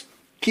know, just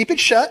keep it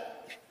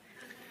shut.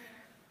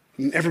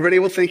 And everybody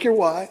will think you're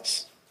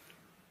wise.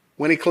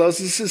 When he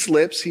closes his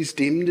lips, he's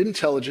deemed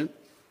intelligent.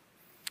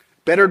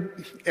 Better,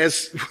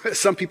 as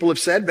some people have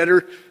said,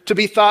 better to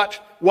be thought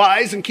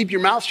wise and keep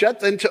your mouth shut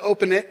than to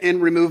open it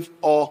and remove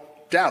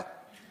all doubt.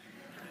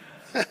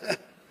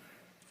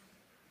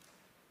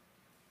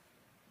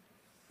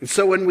 And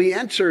so when we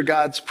enter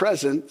God's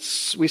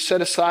presence, we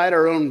set aside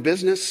our own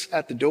business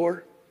at the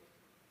door.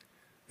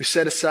 We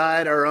set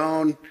aside our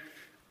own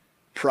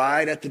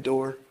pride at the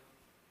door,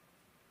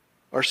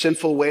 our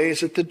sinful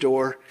ways at the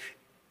door,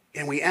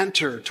 and we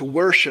enter to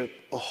worship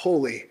a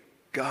holy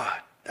God.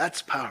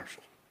 That's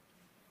powerful.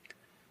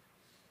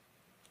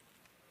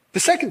 The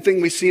second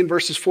thing we see in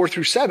verses 4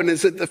 through 7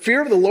 is that the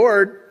fear of the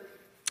Lord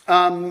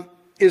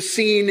is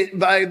seen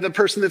by the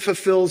person that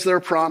fulfills their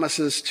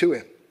promises to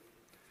him.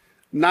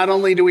 Not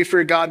only do we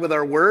fear God with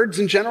our words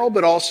in general,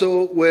 but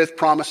also with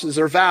promises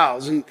or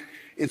vows. And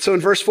so in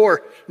verse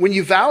 4, when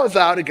you vow a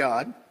vow to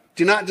God,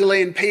 do not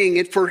delay in paying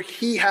it, for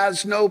he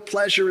has no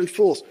pleasure in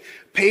fools.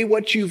 Pay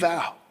what you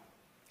vow.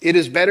 It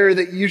is better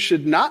that you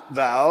should not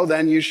vow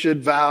than you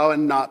should vow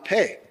and not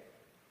pay.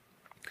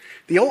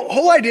 The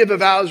whole idea of a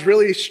vow is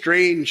really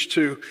strange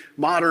to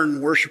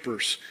modern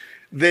worshipers,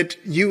 that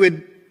you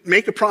would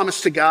make a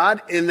promise to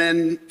God and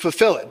then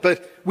fulfill it.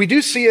 But we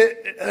do see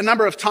it a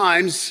number of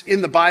times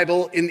in the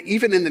Bible, and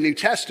even in the New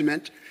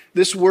Testament.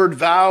 This word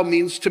vow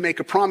means to make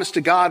a promise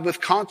to God with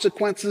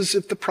consequences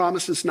if the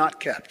promise is not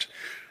kept.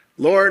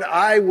 Lord,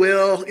 I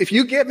will, if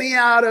you get me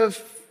out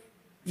of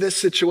this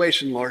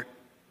situation, Lord,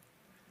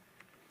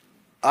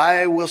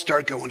 I will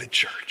start going to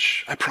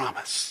church. I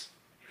promise.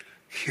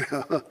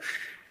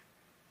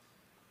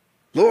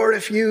 Lord,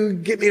 if you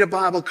get me to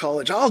Bible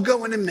college, I'll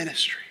go into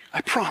ministry.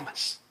 I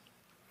promise.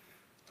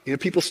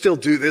 People still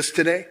do this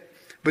today,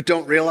 but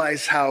don't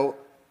realize how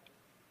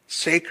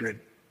sacred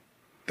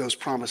those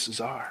promises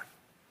are.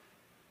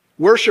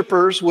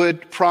 Worshipers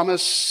would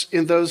promise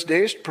in those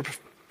days to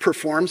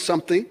perform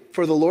something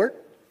for the Lord,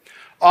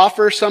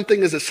 offer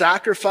something as a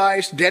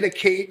sacrifice,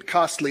 dedicate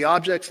costly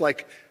objects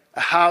like a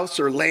house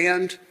or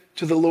land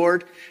to the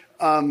Lord,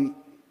 and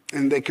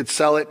they could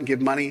sell it and give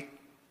money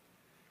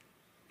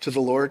to the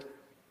Lord.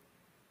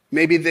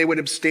 Maybe they would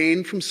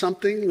abstain from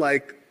something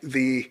like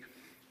the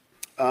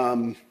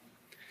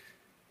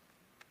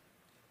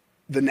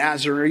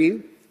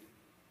Nazarene,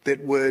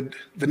 the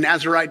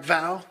Nazarite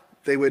vow.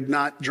 They would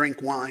not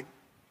drink wine,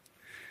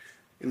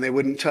 and they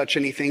wouldn't touch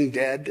anything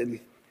dead,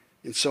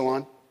 and so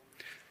on.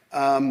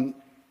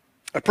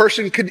 A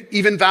person could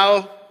even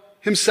vow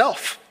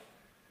himself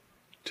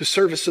to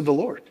service of the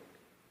Lord,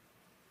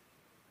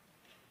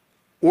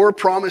 or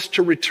promise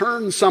to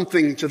return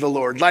something to the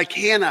Lord, like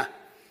Hannah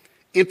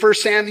in 1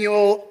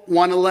 Samuel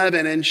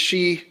 1:11, and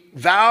she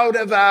vowed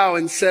a vow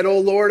and said, O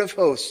Lord of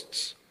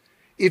hosts,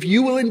 if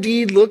you will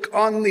indeed look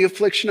on the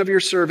affliction of your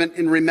servant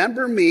and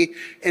remember me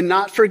and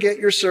not forget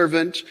your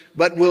servant,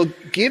 but will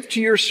give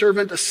to your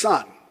servant a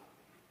son,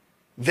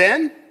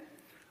 then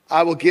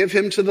I will give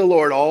him to the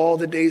Lord all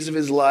the days of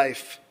his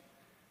life,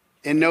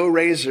 and no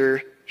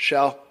razor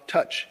shall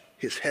touch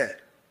his head.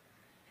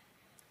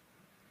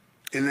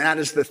 And that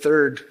is the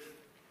third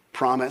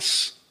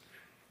promise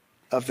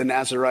of the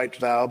Nazarite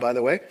vow, by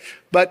the way.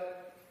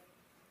 But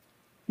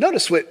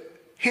notice what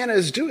Hannah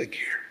is doing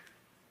here.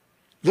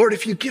 Lord,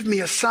 if you give me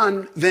a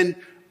son, then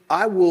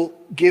I will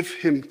give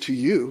him to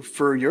you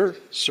for your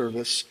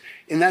service.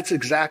 And that's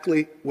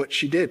exactly what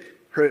she did.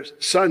 Her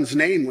son's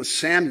name was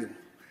Samuel.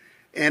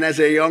 And as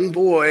a young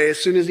boy, as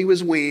soon as he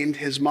was weaned,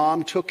 his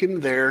mom took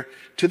him there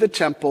to the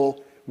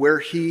temple where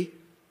he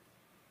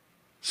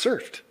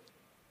served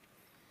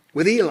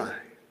with Eli.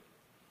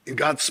 And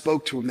God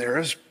spoke to him there.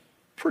 It was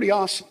pretty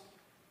awesome.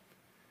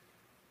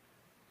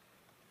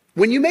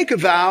 When you make a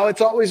vow,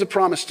 it's always a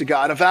promise to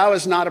God. A vow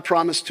is not a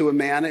promise to a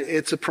man.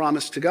 It's a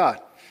promise to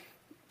God.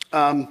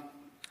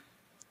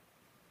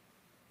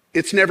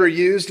 It's never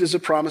used as a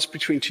promise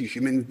between two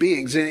human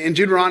beings. In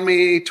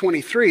Deuteronomy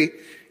 23,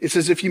 it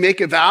says, if you make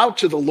a vow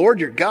to the Lord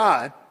your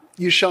God,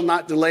 you shall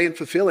not delay in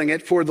fulfilling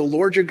it, for the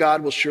Lord your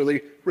God will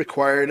surely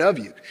require it of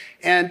you,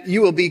 and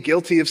you will be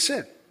guilty of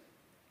sin.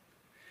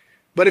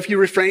 But if you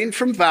refrain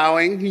from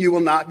vowing, you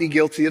will not be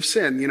guilty of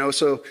sin.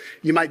 So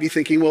you might be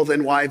thinking, well,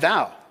 then why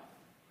vow?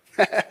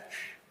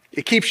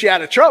 It keeps you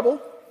out of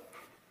trouble.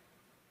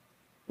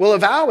 Well, a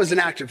vow is an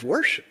act of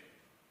worship.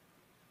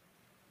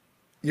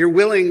 You're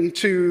willing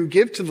to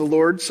give to the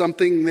Lord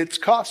something that's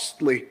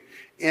costly,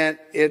 and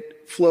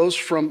it flows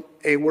from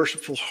a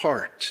worshipful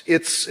heart.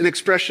 It's an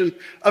expression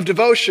of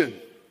devotion.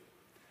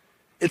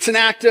 It's an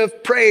act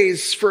of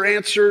praise for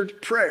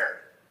answered prayer.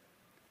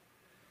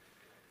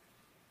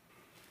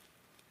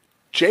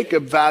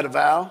 Jacob vowed a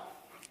vow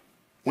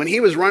when he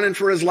was running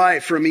for his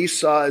life from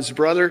Esau, his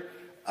brother.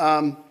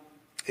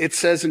 It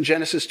says in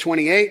Genesis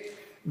 28,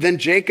 then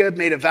Jacob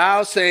made a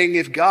vow saying,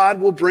 if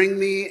God will bring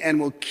me and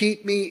will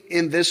keep me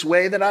in this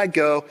way that I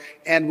go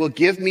and will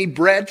give me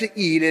bread to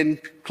eat and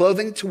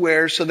clothing to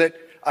wear so that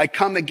I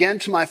come again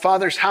to my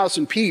father's house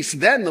in peace,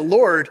 then the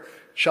Lord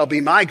shall be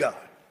my God.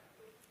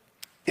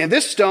 And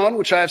this stone,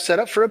 which I have set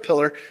up for a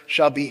pillar,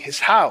 shall be his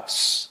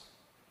house,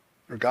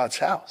 or God's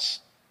house.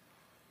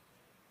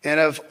 And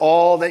of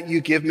all that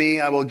you give me,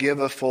 I will give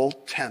a full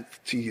tenth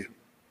to you.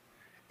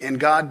 And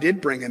God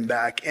did bring him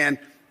back. And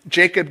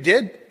Jacob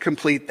did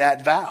complete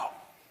that vow.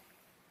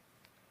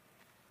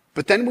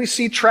 But then we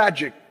see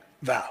tragic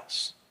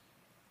vows.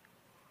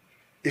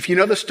 If you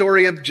know the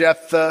story of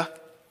Jephthah,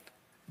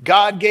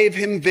 God gave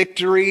him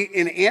victory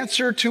in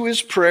answer to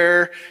his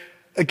prayer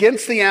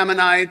against the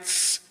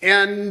Ammonites.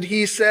 And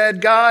he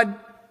said, God,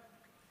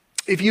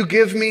 if you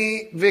give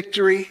me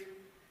victory,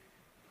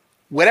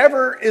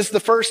 whatever is the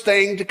first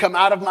thing to come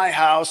out of my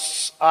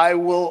house, I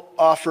will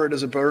offer it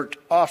as a burnt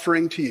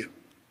offering to you.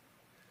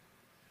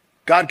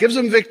 God gives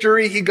him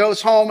victory. He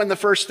goes home, and the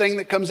first thing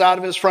that comes out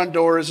of his front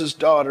door is his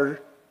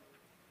daughter.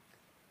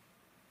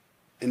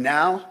 And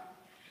now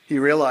he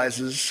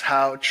realizes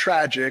how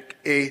tragic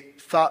a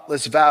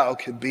thoughtless vow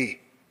could be.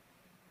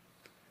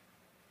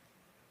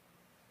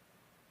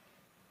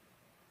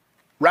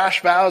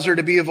 Rash vows are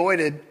to be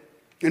avoided.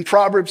 In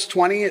Proverbs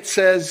 20, it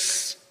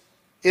says,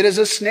 it is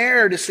a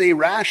snare to say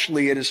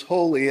rashly it is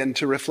holy and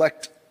to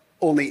reflect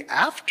only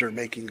after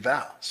making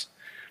vows.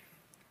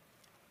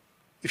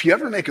 If you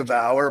ever make a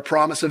vow or a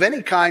promise of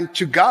any kind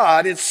to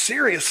God, it's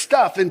serious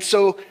stuff. And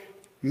so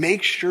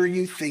make sure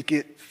you think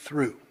it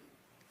through.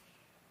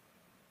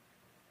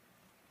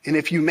 And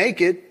if you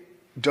make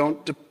it,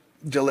 don't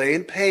delay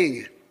in paying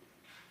it.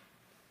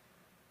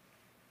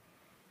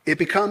 It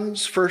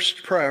becomes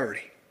first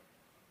priority.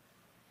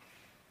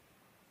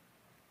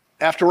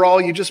 After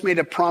all, you just made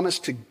a promise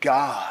to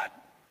God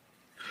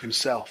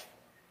himself.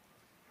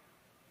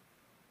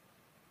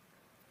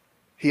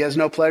 He has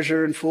no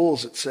pleasure in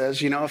fools, it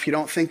says, if you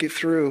don't think it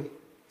through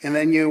and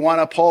then you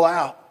want to pull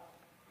out.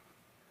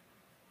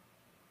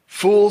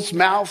 Fools'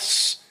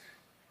 mouths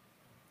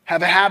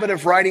have a habit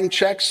of writing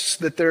checks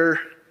that their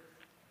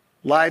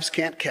lives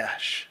can't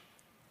cash.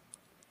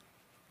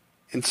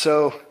 And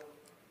so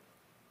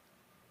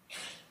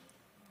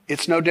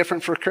it's no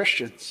different for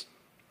Christians.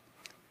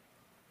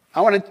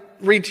 I want to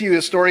read to you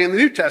a story in the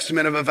New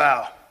Testament of a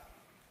vow.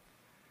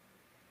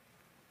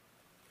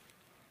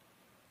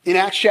 In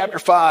Acts chapter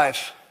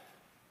 5,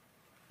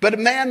 but a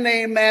man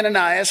named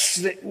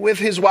Ananias, with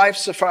his wife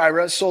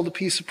Sapphira, sold a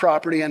piece of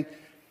property, and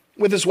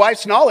with his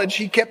wife's knowledge,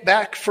 he kept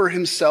back for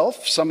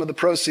himself some of the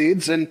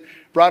proceeds and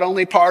brought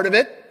only part of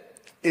it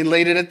and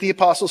laid it at the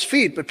apostles'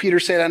 feet. But Peter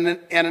said,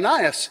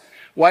 Ananias,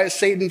 why has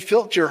Satan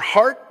filled your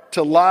heart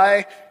to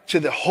lie to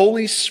the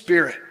Holy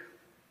Spirit?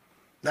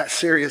 That's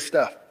serious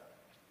stuff.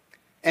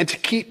 And to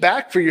keep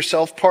back for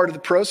yourself part of the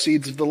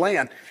proceeds of the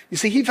land. You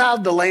see, he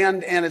vowed the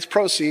land and its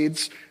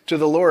proceeds to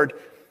the Lord,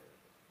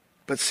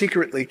 but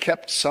secretly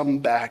kept some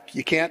back.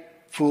 You can't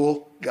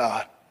fool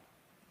God.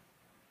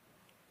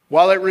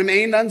 While it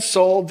remained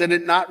unsold, did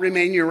it not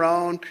remain your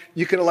own?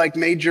 You could have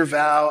made your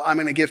vow, I'm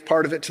going to give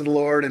part of it to the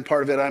Lord and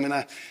part of it I'm going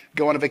to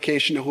go on a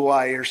vacation to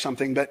Hawaii or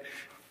something, but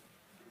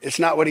it's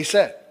not what he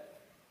said.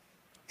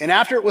 And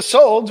after it was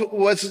sold,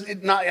 was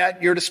it not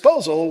at your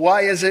disposal?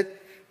 Why is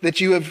it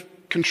that you have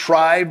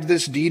contrived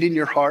this deed in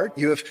your heart?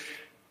 You have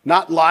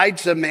not lied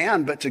to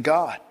man, but to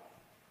God.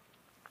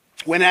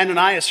 When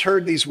Ananias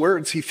heard these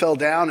words, he fell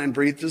down and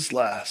breathed his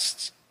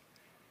last.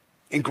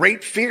 And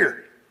great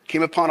fear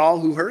came upon all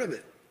who heard of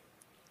it.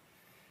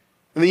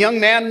 And the young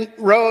man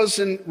rose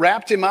and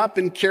wrapped him up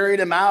and carried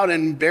him out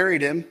and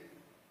buried him.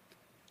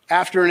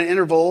 After an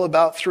interval,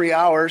 about 3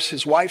 hours,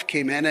 his wife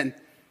came in, and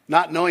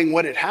not knowing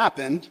what had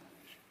happened,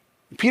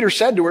 Peter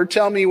said to her,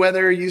 tell me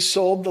whether you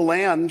sold the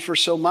land for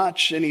so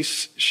much. And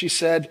she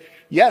said,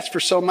 yes, for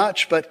so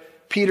much.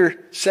 But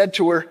Peter said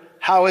to her,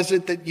 how is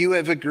it that you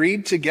have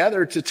agreed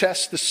together to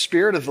test the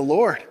Spirit of the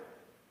Lord?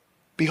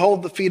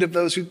 Behold, the feet of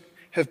those who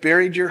have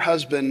buried your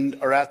husband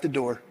are at the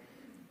door,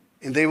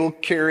 and they will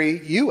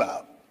carry you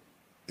out.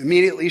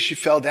 Immediately she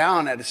fell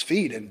down at his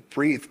feet and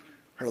breathed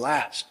her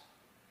last.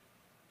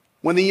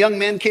 When the young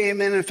men came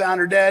in and found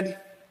her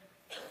dead,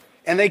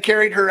 and they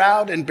carried her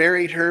out and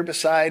buried her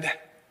beside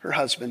her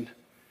husband,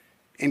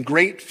 and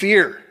great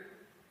fear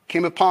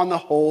came upon the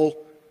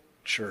whole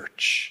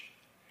church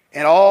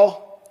and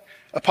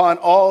upon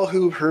all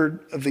who heard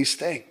of these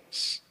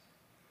things.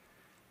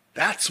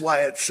 That's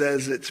why it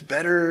says it's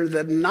better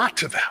than not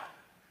to vow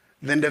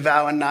than to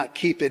vow and not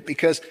keep it,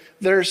 because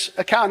there's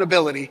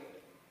accountability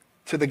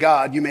to the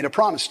God you made a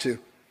promise to.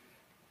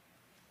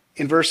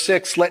 In verse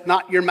 6, let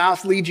not your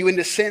mouth lead you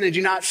into sin, and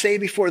do not say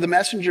before the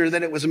messenger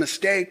that it was a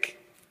mistake.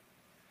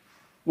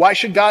 Why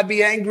should God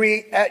be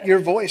angry at your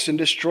voice and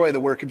destroy the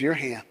work of your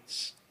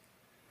hands?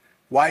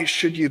 Why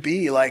should you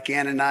be like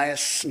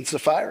Ananias and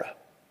Sapphira?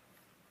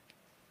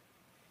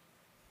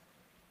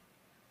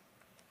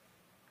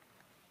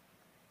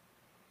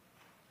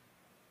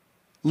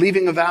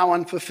 Leaving a vow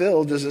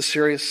unfulfilled is a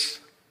serious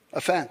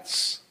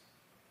offense.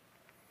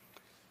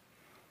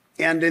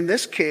 And in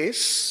this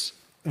case,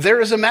 there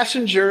is a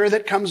messenger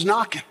that comes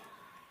knocking.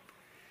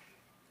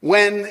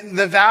 When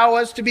the vow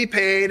was to be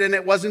paid and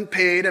it wasn't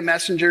paid, a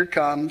messenger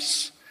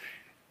comes.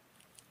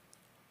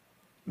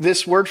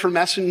 This word for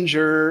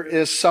messenger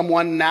is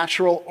someone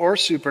natural or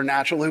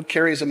supernatural who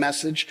carries a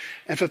message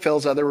and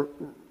fulfills other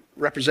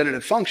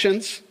representative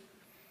functions.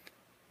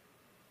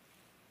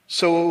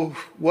 So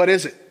what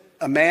is it?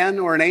 A man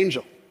or an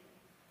angel?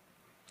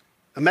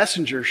 a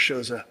messenger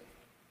shows up.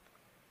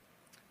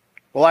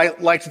 Well, I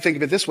like to think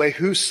of it this way.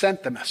 Who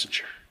sent the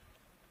messenger?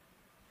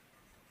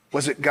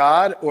 Was it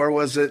God or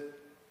was it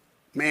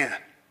man?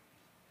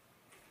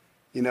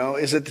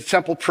 Is it the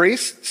temple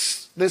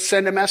priests that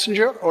send a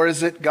messenger, or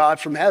is it God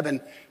from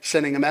heaven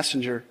sending a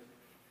messenger?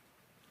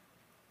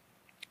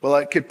 Well,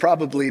 it could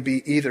probably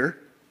be either.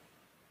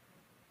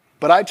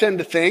 But I tend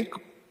to think,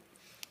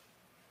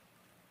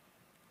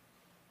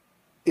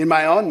 in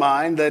my own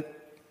mind, that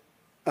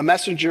a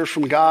messenger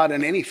from God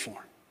in any form.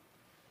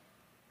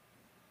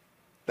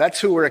 That's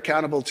who we're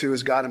accountable to,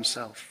 is God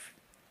himself.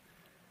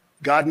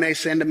 God may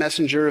send a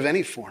messenger of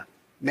any form,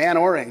 man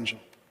or angel,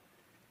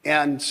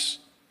 and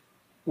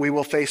we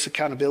will face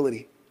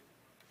accountability.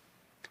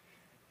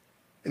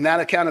 And that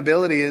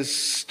accountability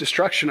is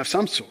destruction of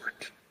some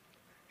sort.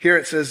 Here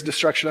it says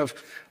destruction of,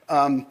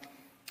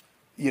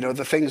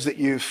 the things that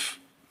you've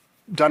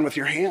done with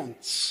your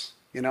hands.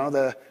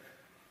 The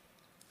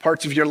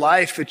parts of your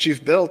life that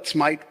you've built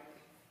might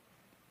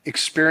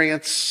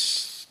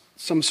experience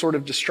some sort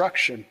of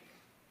destruction.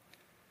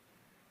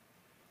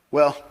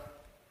 Well,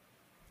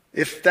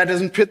 if that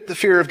doesn't put the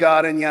fear of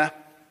God in you,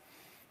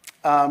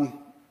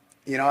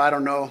 I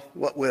don't know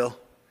what will.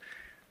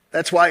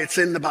 That's why it's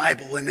in the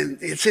Bible,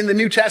 and it's in the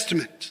New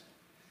Testament.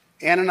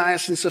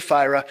 Ananias and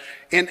Sapphira.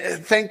 And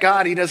thank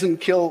God he doesn't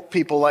kill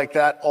people like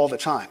that all the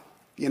time.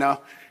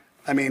 How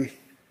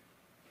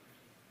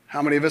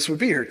many of us would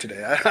be here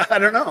today? I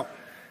don't know.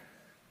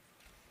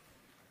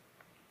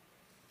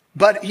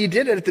 But he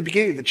did it at the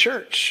beginning of the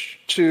church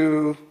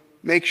to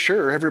make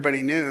sure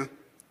everybody knew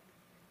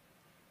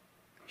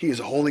he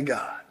is a holy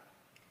God,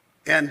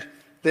 and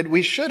that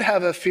we should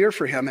have a fear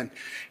for him. And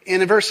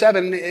in verse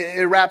 7,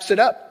 it wraps it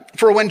up.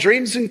 For when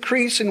dreams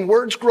increase and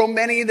words grow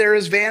many, there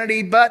is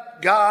vanity,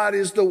 but God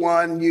is the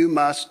one you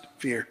must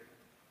fear.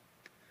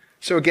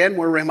 So again,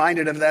 we're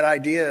reminded of that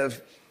idea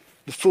of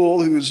the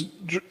fool whose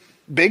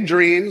big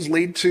dreams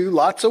lead to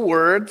lots of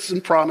words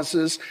and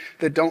promises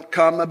that don't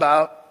come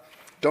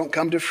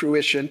to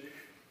fruition.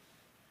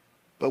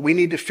 But we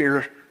need to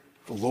fear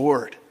the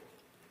Lord.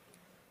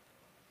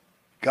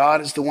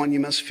 God is the one you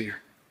must fear.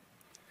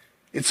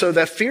 And so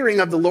the fearing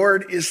of the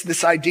Lord is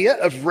this idea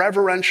of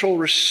reverential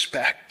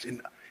respect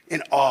and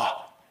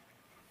awe.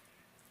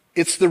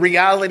 It's the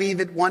reality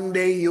that one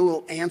day you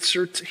will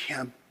answer to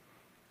him.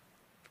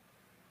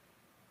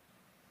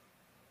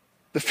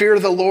 The fear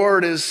of the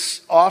Lord is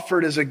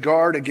offered as a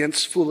guard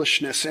against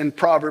foolishness in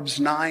Proverbs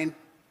 9:10.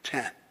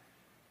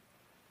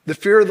 The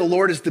fear of the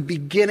Lord is the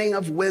beginning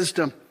of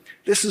wisdom.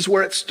 This is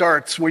where it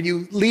starts, where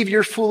you leave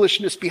your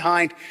foolishness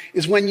behind,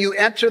 is when you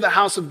enter the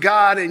house of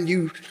God and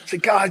you say,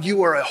 God,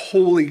 you are a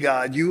holy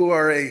God. You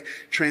are a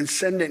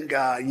transcendent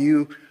God.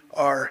 You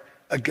are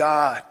a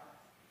God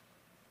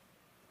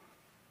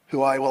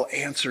who I will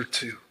answer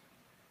to.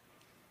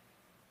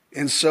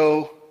 And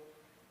so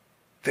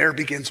there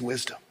begins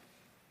wisdom.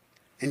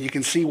 And you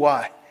can see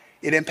why.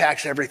 It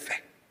impacts everything.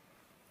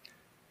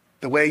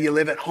 The way you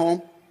live at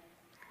home,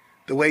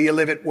 the way you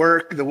live at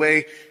work, the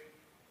way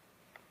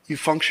you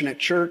function at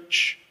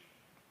church.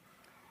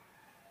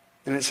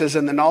 And it says,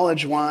 and the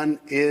knowledge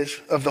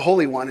of the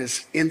Holy One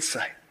is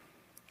insight.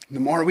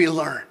 The more we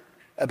learn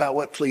about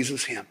what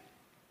pleases him.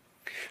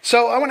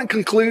 So I want to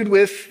conclude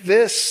with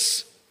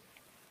this.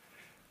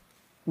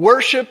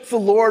 Worship the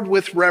Lord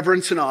with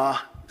reverence and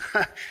awe.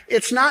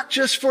 It's not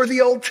just for the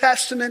Old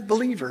Testament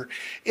believer.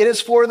 It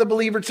is for the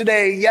believer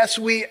today. Yes,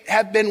 we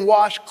have been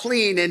washed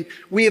clean and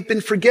we have been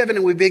forgiven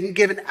and we've been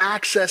given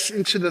access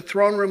into the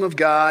throne room of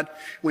God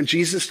when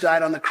Jesus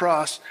died on the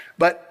cross.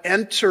 But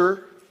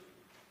enter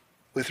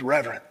with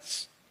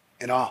reverence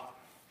and awe.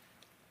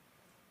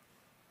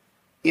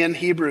 In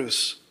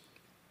Hebrews,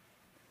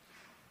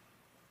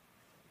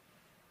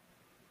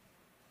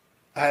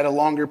 I had a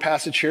longer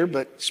passage here,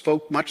 but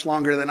spoke much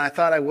longer than I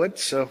thought I would,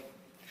 so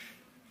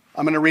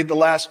I'm going to read the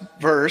last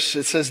verse.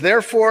 It says,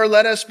 therefore,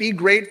 let us be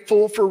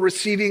grateful for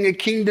receiving a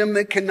kingdom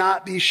that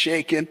cannot be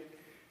shaken.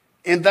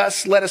 And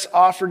thus let us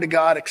offer to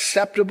God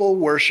acceptable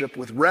worship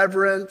with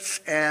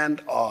reverence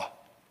and awe.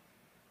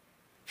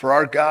 For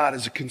our God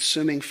is a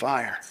consuming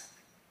fire.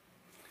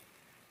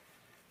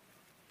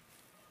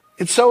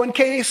 And so in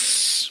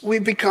case we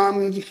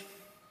become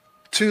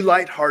too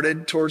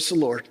lighthearted towards the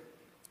Lord,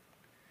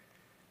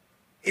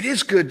 it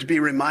is good to be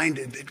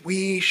reminded that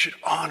we should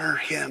honor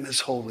him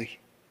as holy.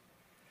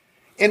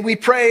 And we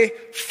pray,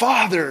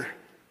 Father,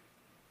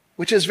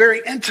 which is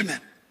very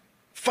intimate.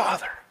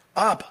 Father,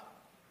 Abba.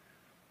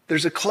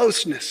 There's a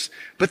closeness.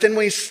 But then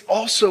we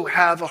also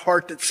have a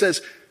heart that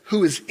says,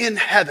 who is in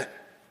heaven,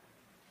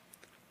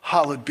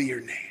 hallowed be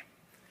your name.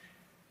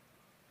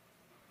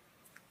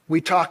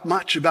 We talk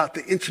much about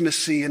the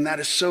intimacy, and that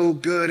is so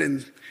good.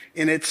 And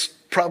it's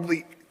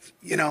probably,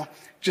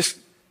 just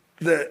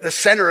the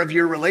center of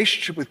your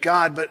relationship with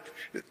God. But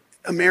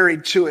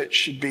married to it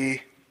should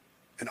be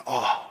an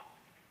awe.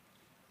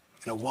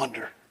 And a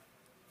wonder.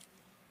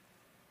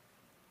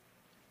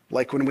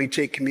 Like when we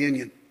take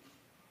communion,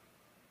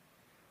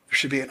 there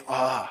should be an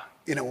awe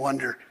and a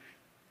wonder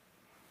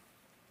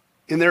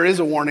And there is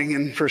a warning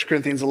in 1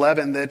 Corinthians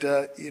 11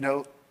 that,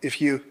 if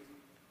you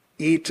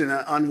eat in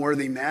an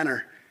unworthy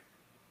manner,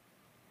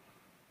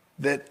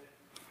 that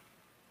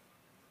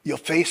you'll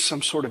face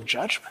some sort of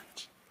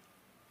judgment.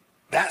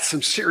 That's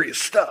some serious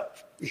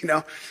stuff,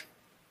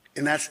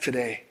 and that's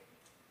today.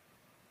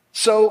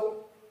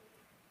 So,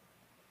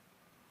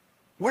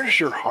 where's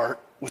your heart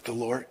with the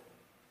Lord?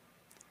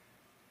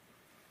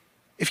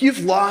 If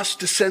you've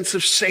lost a sense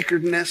of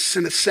sacredness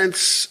and a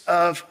sense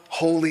of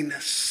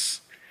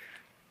holiness,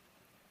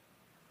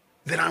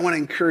 then I want to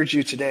encourage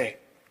you today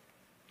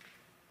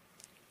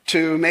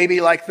to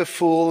maybe, like the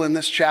fool in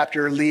this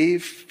chapter,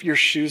 leave your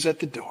shoes at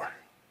the door.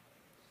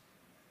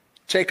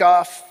 Take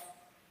off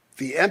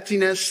the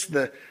emptiness,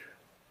 the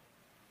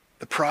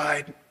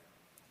pride,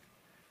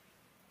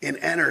 and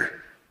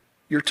enter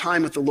your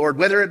time with the Lord,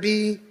 whether it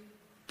be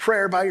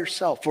prayer by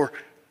yourself or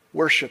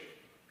worship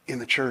in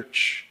the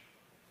church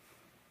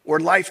or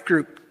life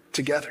group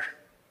together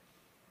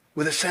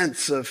with a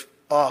sense of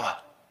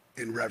awe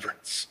and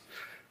reverence.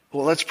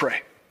 Well, let's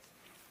pray.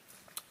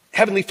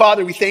 Heavenly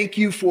Father, we thank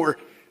you for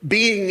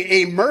being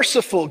a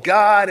merciful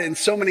God, and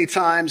so many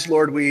times,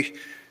 Lord, we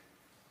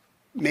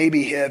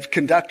maybe have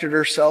conducted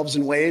ourselves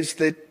in ways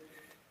that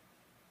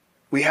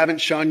we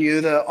haven't shown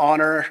you the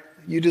honor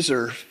you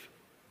deserve.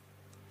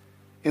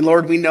 And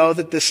Lord, we know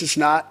that this is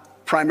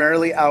not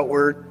primarily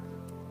outward,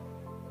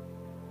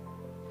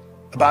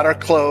 about our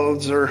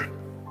clothes or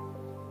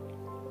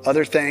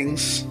other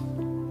things,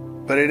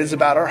 but it is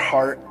about our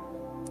heart.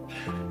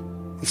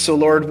 And so,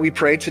 Lord, we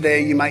pray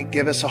today you might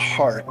give us a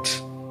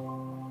heart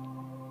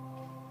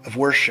of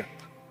worship,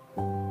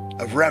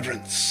 of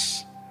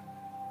reverence,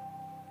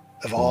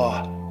 of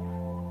awe.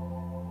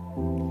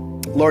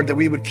 Lord, that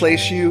we would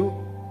place you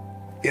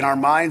in our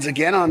minds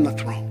again on the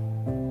throne.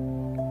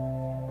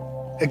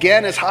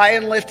 Again, as high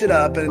and lifted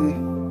up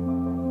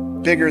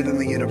and bigger than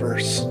the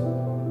universe.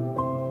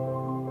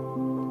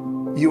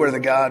 You are the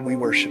God we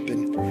worship.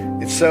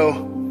 And so,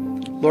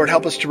 Lord,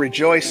 help us to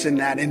rejoice in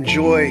that,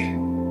 enjoy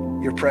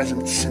your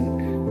presence,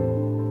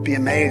 and be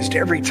amazed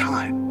every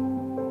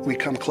time we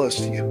come close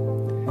to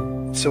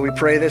you. So we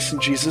pray this in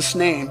Jesus'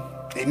 name.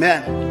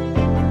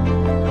 Amen.